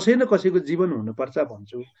कसै न कसैको जीवन हुनुपर्छ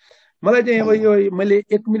भन्छु। मलाई चाहिँ अब यो मैले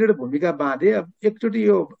 1 मिनेट भूमिका बाँधे। अब एकचोटि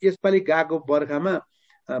यो यसपालि गएको बर्खामा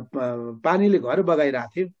पानीले घर बगाइरहेको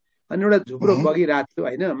थियो अनि एउटा झुप्रो बगिरहेको थियो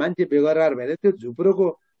होइन, मान्छे बेगरार भएर त्यो झुप्रोको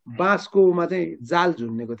बाँसकोमा चाहिँ जाल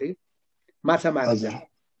झुन्नेको थियो, माछा मार्ने जाल।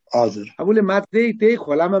 हजुर। अब उसले त्यही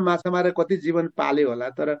खोलामा माछा मारेर कति जीवन पाल्यो होला,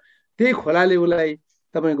 तर त्यही खोलाले उसलाई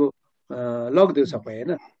तपाईँको लगिदियो सबै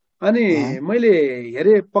होइन। अनि मैले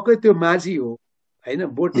हेरेँ पक्कै त्यो माझी हो होइन,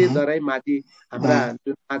 बोटे दराई माझी हाम्रा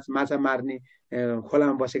जुन माछा मार्ने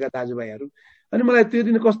खोलामा बसेका दाजुभाइहरू। अनि मलाई त्यो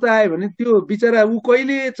दिन कस्तो आयो भने त्यो बिचरा ऊ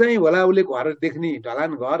कहिले चाहिँ होला उसले घर देख्ने,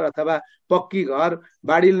 ढलान घर अथवा पक्की घर,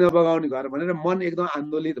 बाढी नबगाउने घर भनेर मन एकदम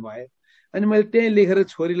आन्दोलित भयो। अनि मैले त्यहीँ लेखेर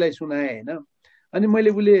छोरीलाई सुनाएँ होइन। अनि मैले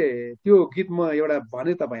उसले त्यो गीत म एउटा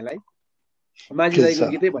भने तपाईँलाई, माझी दाईको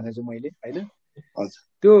गीतै भनेको छु मैले होइन।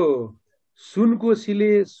 त्यो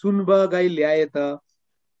सुनकोसीले सुन बगाई ल्याए त,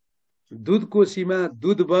 दुधकोसीमा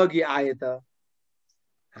दुध बगी आए त,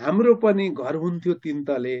 हाम्रो पनि घर हुन्थ्यो तिन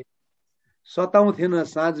तले, सताउँथेन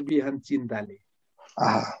साँझ बिहान चिन्ताले।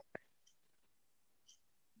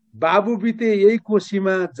 बाबु बिते यही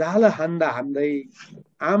कोसीमा जाल हान्दा हान्दै,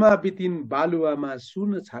 आमा बितिन बालुवामा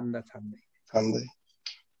सुन छान्दा छान्दै।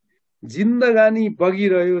 जिन्दगानी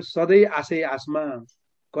बगिरह्यो सधैँ आशै आसमा,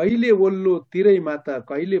 कहिले ओल्लो तिरैमा त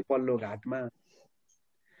कहिले पल्लो घाटमा।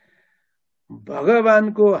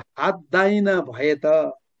 भगवानको हात दाइना भए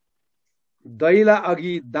त, दैला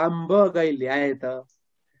अघि दाम बगाई ल्याए त,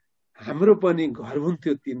 हाम्रो पनि घर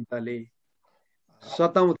हुन्थ्यो तिन तले,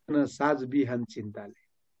 सताउँथेन साँझ बिहान चिन्ताले।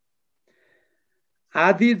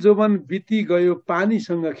 आधी जोवन बिति गयो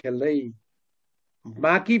पानीसँग खेल्दै,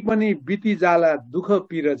 बाँकी पनि बिति जाला दुःख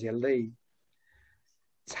पीर झेल्दै।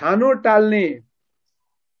 छानो टाल्ने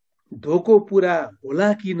धोको पुरा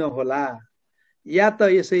होला कि नहोला, या त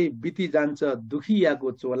यसै बिति जान्छ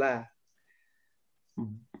दुखियाको चोला।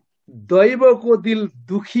 दैवको दिल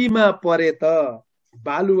दुखीमा परे त,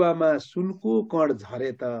 बालुवामा सुनको कण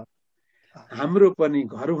झरे त, हाम्रो पनि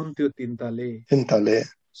घर हुन्थ्यो तिन तले,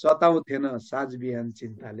 सताउँथेन साँझ बिहान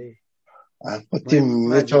चिन्ताले। कति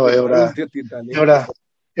मिठो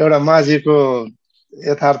एउटा माझीको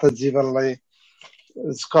यथार्थ जीवनलाई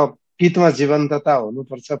गीतमा जीवन्तता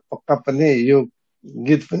हुनुपर्छ। पक्का पनि यो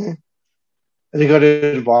गीत पनि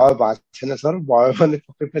रेकर्डेड भएको छैन सर, भयो भने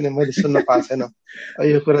पक्कै पनि मैले सुन्न पाएको छैन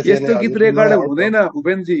यो कुरा। यस्तो गीत रेकर्ड हुँदैन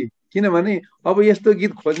भूपेनजी, किनभने अब यस्तो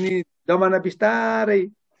गीत खोज्ने जमाना बिस्तारै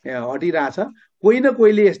हटिरहेछ। कोही न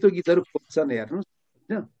कोहीले यस्तो गीतहरू खोज्छन् हेर्नुहोस्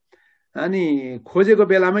होइन। अनि खोजेको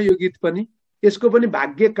बेलामा यो गीत पनि, यसको पनि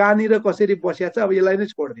भाग्य कहाँनिर कसरी बसिया छ अब यसलाई नै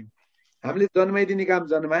छोडिदिउँ। हामीले जन्माइदिने काम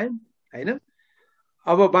जन्मायौँ होइन,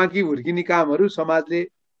 अब बाँकी हुर्किने कामहरू समाजले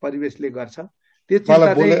परिवेशले गर्छ, त्यो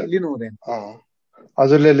चिन्ता चाहिँ लिनु हुँदैन।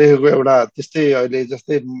 हजुरले लेखेको एउटा त्यस्तै अहिले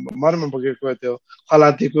जस्तै मर्म बोकेको त्यो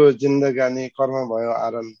खलातीको जिन्दगानी कर्म भयो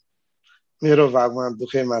आरन, मेरो भागमा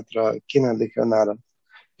दुखै मात्र किन लेख्यो नारन,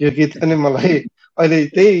 यो गीत पनि मलाई अहिले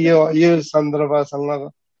त्यही यो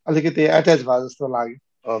सन्दर्भसँग अलिकति एट्याच भयो जस्तो लाग्यो।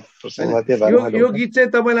 यो गीत चाहिँ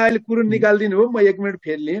तपाईँलाई अहिले कुरो निकालिदिनु हो, म 1 मिनट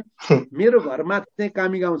फेरि लिएँ। मेरो घरमा चाहिँ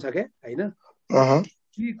कामी गाउँ छ क्या होइन,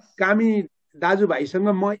 ती कामी दाजुभाइसँग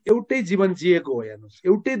म एउटै जीवन जिएको हो। हेर्नुहोस्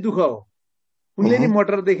एउटै दुःख हो, उनले नि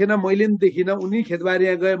मोटर देखेन, मैले नि देखिनँ, उनी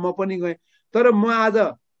खेतबारीमा गए म पनि गएँ। तर म आज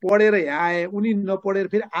पढेर यहाँ आएँ, उनी नपढेर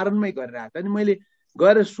फेरि आरनमै गरिरहेको। अनि मैले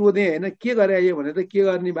गएर सोधेँ होइन के गरे आयो भने त के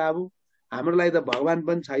गर्ने बाबु, हाम्रो लागि त भगवान्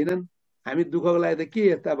पनि छैनन्, हामी दुःखको लागि त के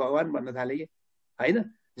यस्ता भगवान् भन्न थाले कि होइन।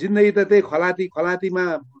 जिन्दगी त त्यही खलातीमा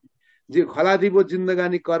खलातीको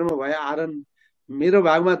जिन्दगानी कर्म भयो आरन, मेरो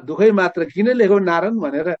भागमा दुःखै मात्र किन लेखौ नारायण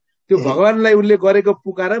भनेर त्यो भगवान्लाई उनले गरेको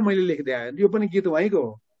पुकारा मैले लेख्दै आएँ। यो पनि गीत उहाँको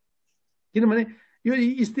हो, किनभने यो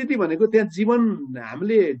स्थिति भनेको त्यहाँ जीवन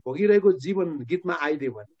हामीले भोगिरहेको जीवन गीतमा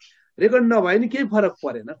आइदियो भने, रेकर्ड नभए नि केही फरक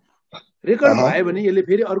परेन, रेकर्ड भयो भने यसले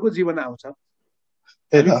फेरि अर्को जीवन आउँछ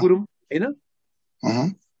होइन।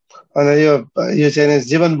 अनि यो चाहिँ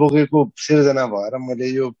जीवन बोकेको सिर्जना भएर मैले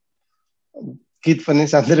यो गीत पनि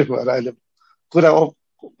साथै भएर अहिले कुरा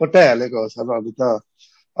कोटाइहालेको हो सर। अरू त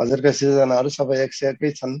हजुरका सिर्जनाहरू सबै एक से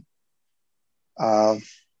एकै छन्।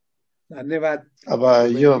 धन्यवाद। अब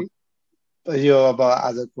यो अब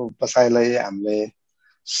आजको बसाइलाई हामीले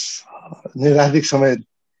निर्धारित समय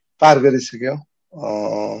पार गरिसक्यौँ।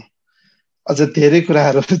 अझ धेरै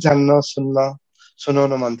कुराहरू जान्न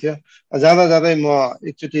सुनाउन मन थियो। जाँदा जाँदै म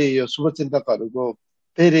एकचोटि यो शुभचिन्तकहरूको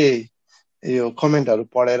फेरि यो कमेन्टहरू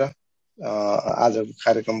पढेर आजको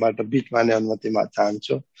कार्यक्रमबाट बिट मार्ने अनुमति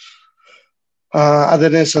चाहन्छु।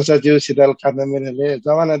 आदरणीय संसदज्यू शीतल कान्दमेरेले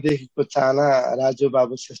जमानादेखिको चाहना राजु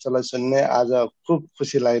बाबु श्रेष्ठलाई सुन्ने आज खुब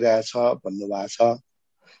खुसी लागिरहेछ भन्नुभएको छ।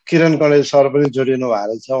 किरण गणेश सर पनि जोडिनु भएको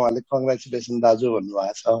रहेछ, उहाँले कङ्ग्रेचुलेसन दाजु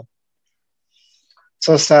भन्नुभएको छ।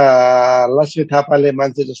 स्रष्टा लक्ष्मी थापाले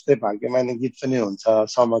मान्छे जस्तै भाग्यमानी गीत पनि हुन्छ,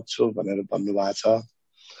 सहमत छु भनेर भन्नुभएको छ।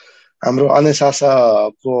 हाम्रो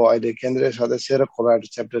अनेसासाको अहिले केन्द्रीय सदस्य र खोलाहाट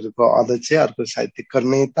च्याप्टरको अध्यक्ष, अर्को साहित्यिक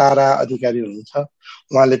कर्मी तारा अधिकारी हुनुहुन्छ।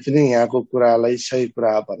 उहाँले पनि यहाँको कुरालाई सही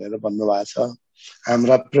कुरा भनेर भन्नुभएको छ।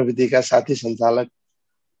 हाम्रा प्रविधिका साथी सञ्चालक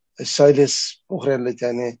शैलेश पोखरेलले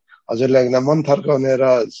चाहिँ नि हजुरलाई एकदम मन थर्काउने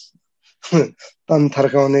र तन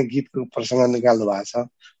थर्काउने गीतको प्रसङ्ग निकाल्नु भएको छ,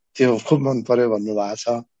 त्यो खुब मन पर्यो भन्नुभएको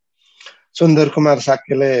छ। सुन्दर कुमार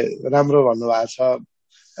साक्यले राम्रो भन्नुभएको छ।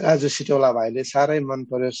 राजु सिटौला भाइले साह्रै मन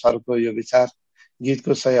पर्यो सरको यो विचार,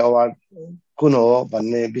 गीतको सही अवार्ड कुन हो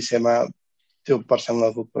भन्ने विषयमा त्यो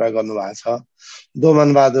प्रसङ्गको कुरा गर्नुभएको छ।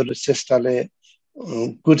 दोमन बहादुर श्रेष्ठले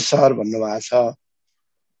गुड सर भन्नुभएको छ।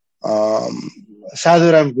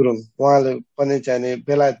 साधुराम गुरुङ उहाँले पनि चाहिँ नि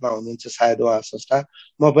बेलायतमा हुनुहुन्छ सायद उहाँ स्रष्टा,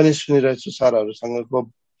 म पनि सुनिरहेछु सरहरूसँगको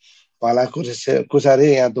भला कुसारी,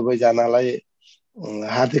 यहाँ दुवैजनालाई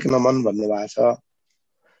हार्दिक नमन भन्नुभएको छ।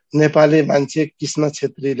 नेपाली मान्छे कृष्ण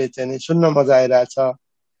छेत्रीले चाहिँ नि सुन्न मजा आइरहेछ,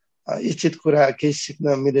 इच्छित कुरा केही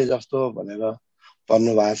सिक्न मिले जस्तो भनेर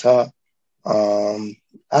भन्नुभएको छ।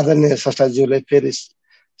 आदरणीय स्रष्टाज्यूले फेरि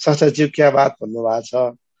स्रष्टाज्यू क्या बात भन्नुभएको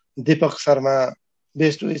छ। Deepak Sharma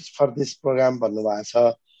best wish for this programme भन्नुभएको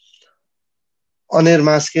छ। अनेर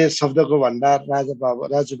मास्के शब्दको भण्डार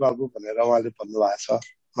राजुबाबु भनेर उहाँले भन्नुभएको छ।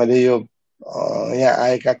 मैले यो यहाँ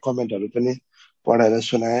आएका कमेन्टहरू पनि पढेर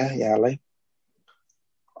सुनाएँ यहाँलाई।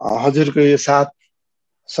 हजुरको यो साथ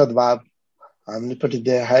सद्भाव हामीपट्टि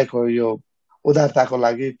देखाएको यो उदारताको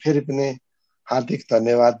लागि फेरि पनि हार्दिक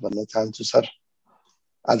धन्यवाद भन्न चाहन्छु सर।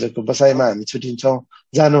 आजको बसाइमा हामी छुट्टिन्छौँ,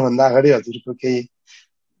 जानुभन्दा अगाडि हजुरको केही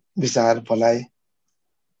विचार भनाइ।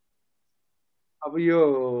 अब यो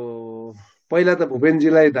पहिला त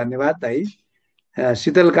भूपेनजीलाई धन्यवाद है,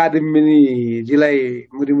 शीतल कादिम्बिनीजीलाई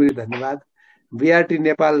मुरी मुरी धन्यवाद, बिआरटी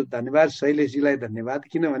नेपाल धन्यवाद, शैलेशजीलाई धन्यवाद।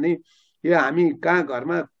 किनभने यो हामी कहाँ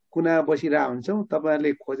घरमा कुना बसिरहेको हुन्छौँ,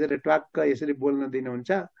 तपाईँहरूले खोजेर ट्वाक्क यसरी बोल्न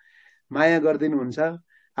दिनुहुन्छ, माया गरिदिनुहुन्छ।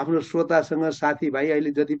 आफ्नो श्रोतासँग साथीभाइ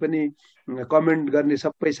अहिले जति पनि कमेन्ट गर्ने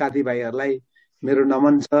सबै साथीभाइहरूलाई मेरो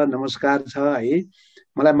नमन छ, नमस्कार छ है।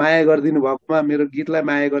 मलाई माया गरिदिनु भएकोमा, मेरो गीतलाई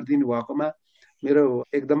माया गरिदिनु भएकोमा मेरो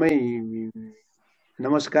एकदमै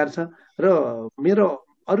नमस्कार छ। र मेरो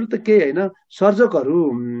अरू त केही होइन, सर्जकहरू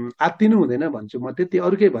आत्तिनु हुँदैन भन्छु म, त्यति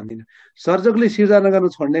अरू केही भन्दिनँ। सर्जकले सिर्जना गर्न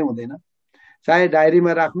छोड्नै हुँदैन, चाहे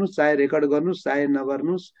डायरीमा राख्नुहोस्, चाहे रेकर्ड गर्नुहोस्, चाहे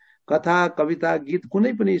नगर्नुहोस्। कथा, कविता, गीत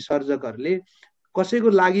कुनै पनि सर्जकहरूले कसैको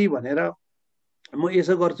लागि भनेर म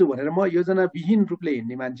यसो गर्छु भनेर म योजनाविहीन रूपले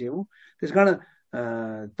हिँड्ने मान्छे हुँ। त्यसकारण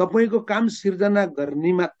तपाईँको काम सिर्जना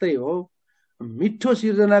गर्ने मात्रै हो। मिठो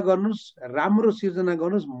सिर्जना गर्नुहोस्, राम्रो सिर्जना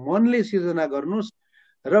गर्नुहोस्, मनले सिर्जना गर्नुहोस्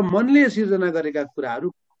र मनले सिर्जना गरेका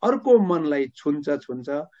कुराहरू अर्को मनलाई छुन्छ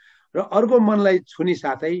र अर्को मनलाई छुनी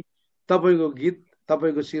साथै तपाईँको गीत,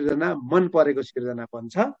 तपाईँको सिर्जना मन परेको सिर्जना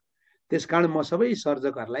बन्छ। त्यसकारण म सबै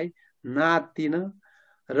सर्जकहरूलाई नातिन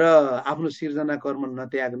र आफ्नो सिर्जना कर्म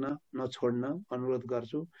नत्याग्न, नछोड्न अनुरोध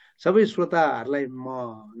गर्छु। सबै श्रोताहरूलाई म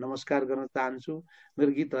नमस्कार गर्न चाहन्छु।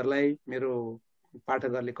 मेरो गीतहरूलाई, मेरो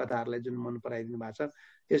पाठकहरूले, कथाहरूलाई जुन मन पराइदिनु भएको छ,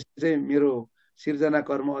 यसले चाहिँ मेरो सिर्जना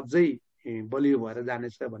कर्म अझै बलियो भएर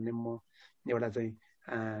जानेछ भन्ने म एउटा चाहिँ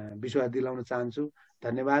विश्वास दिलाउन चाहन्छु।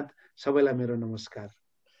 धन्यवाद सबैलाई, मेरो नमस्कार।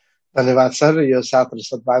 धन्यवाद सर यो साथ र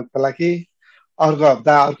सद्भावको लागि। अर्को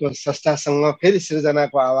हप्ता अर्को स्रष्टासँग फेरि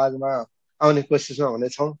सृजनाको आवाजमा आउने कोसिसमा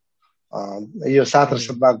हुनेछौँ। यो साथ र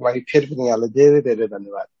सद्भावको लागि फेरि पनि यहाँलाई धेरै धेरै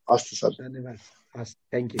धन्यवाद। हस् सर, धन्यवाद। हस्,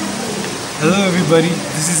 thank you. Hello everybody,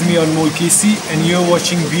 this is me Anmol KC and you're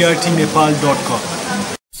watching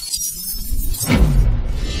vrtnepal.com.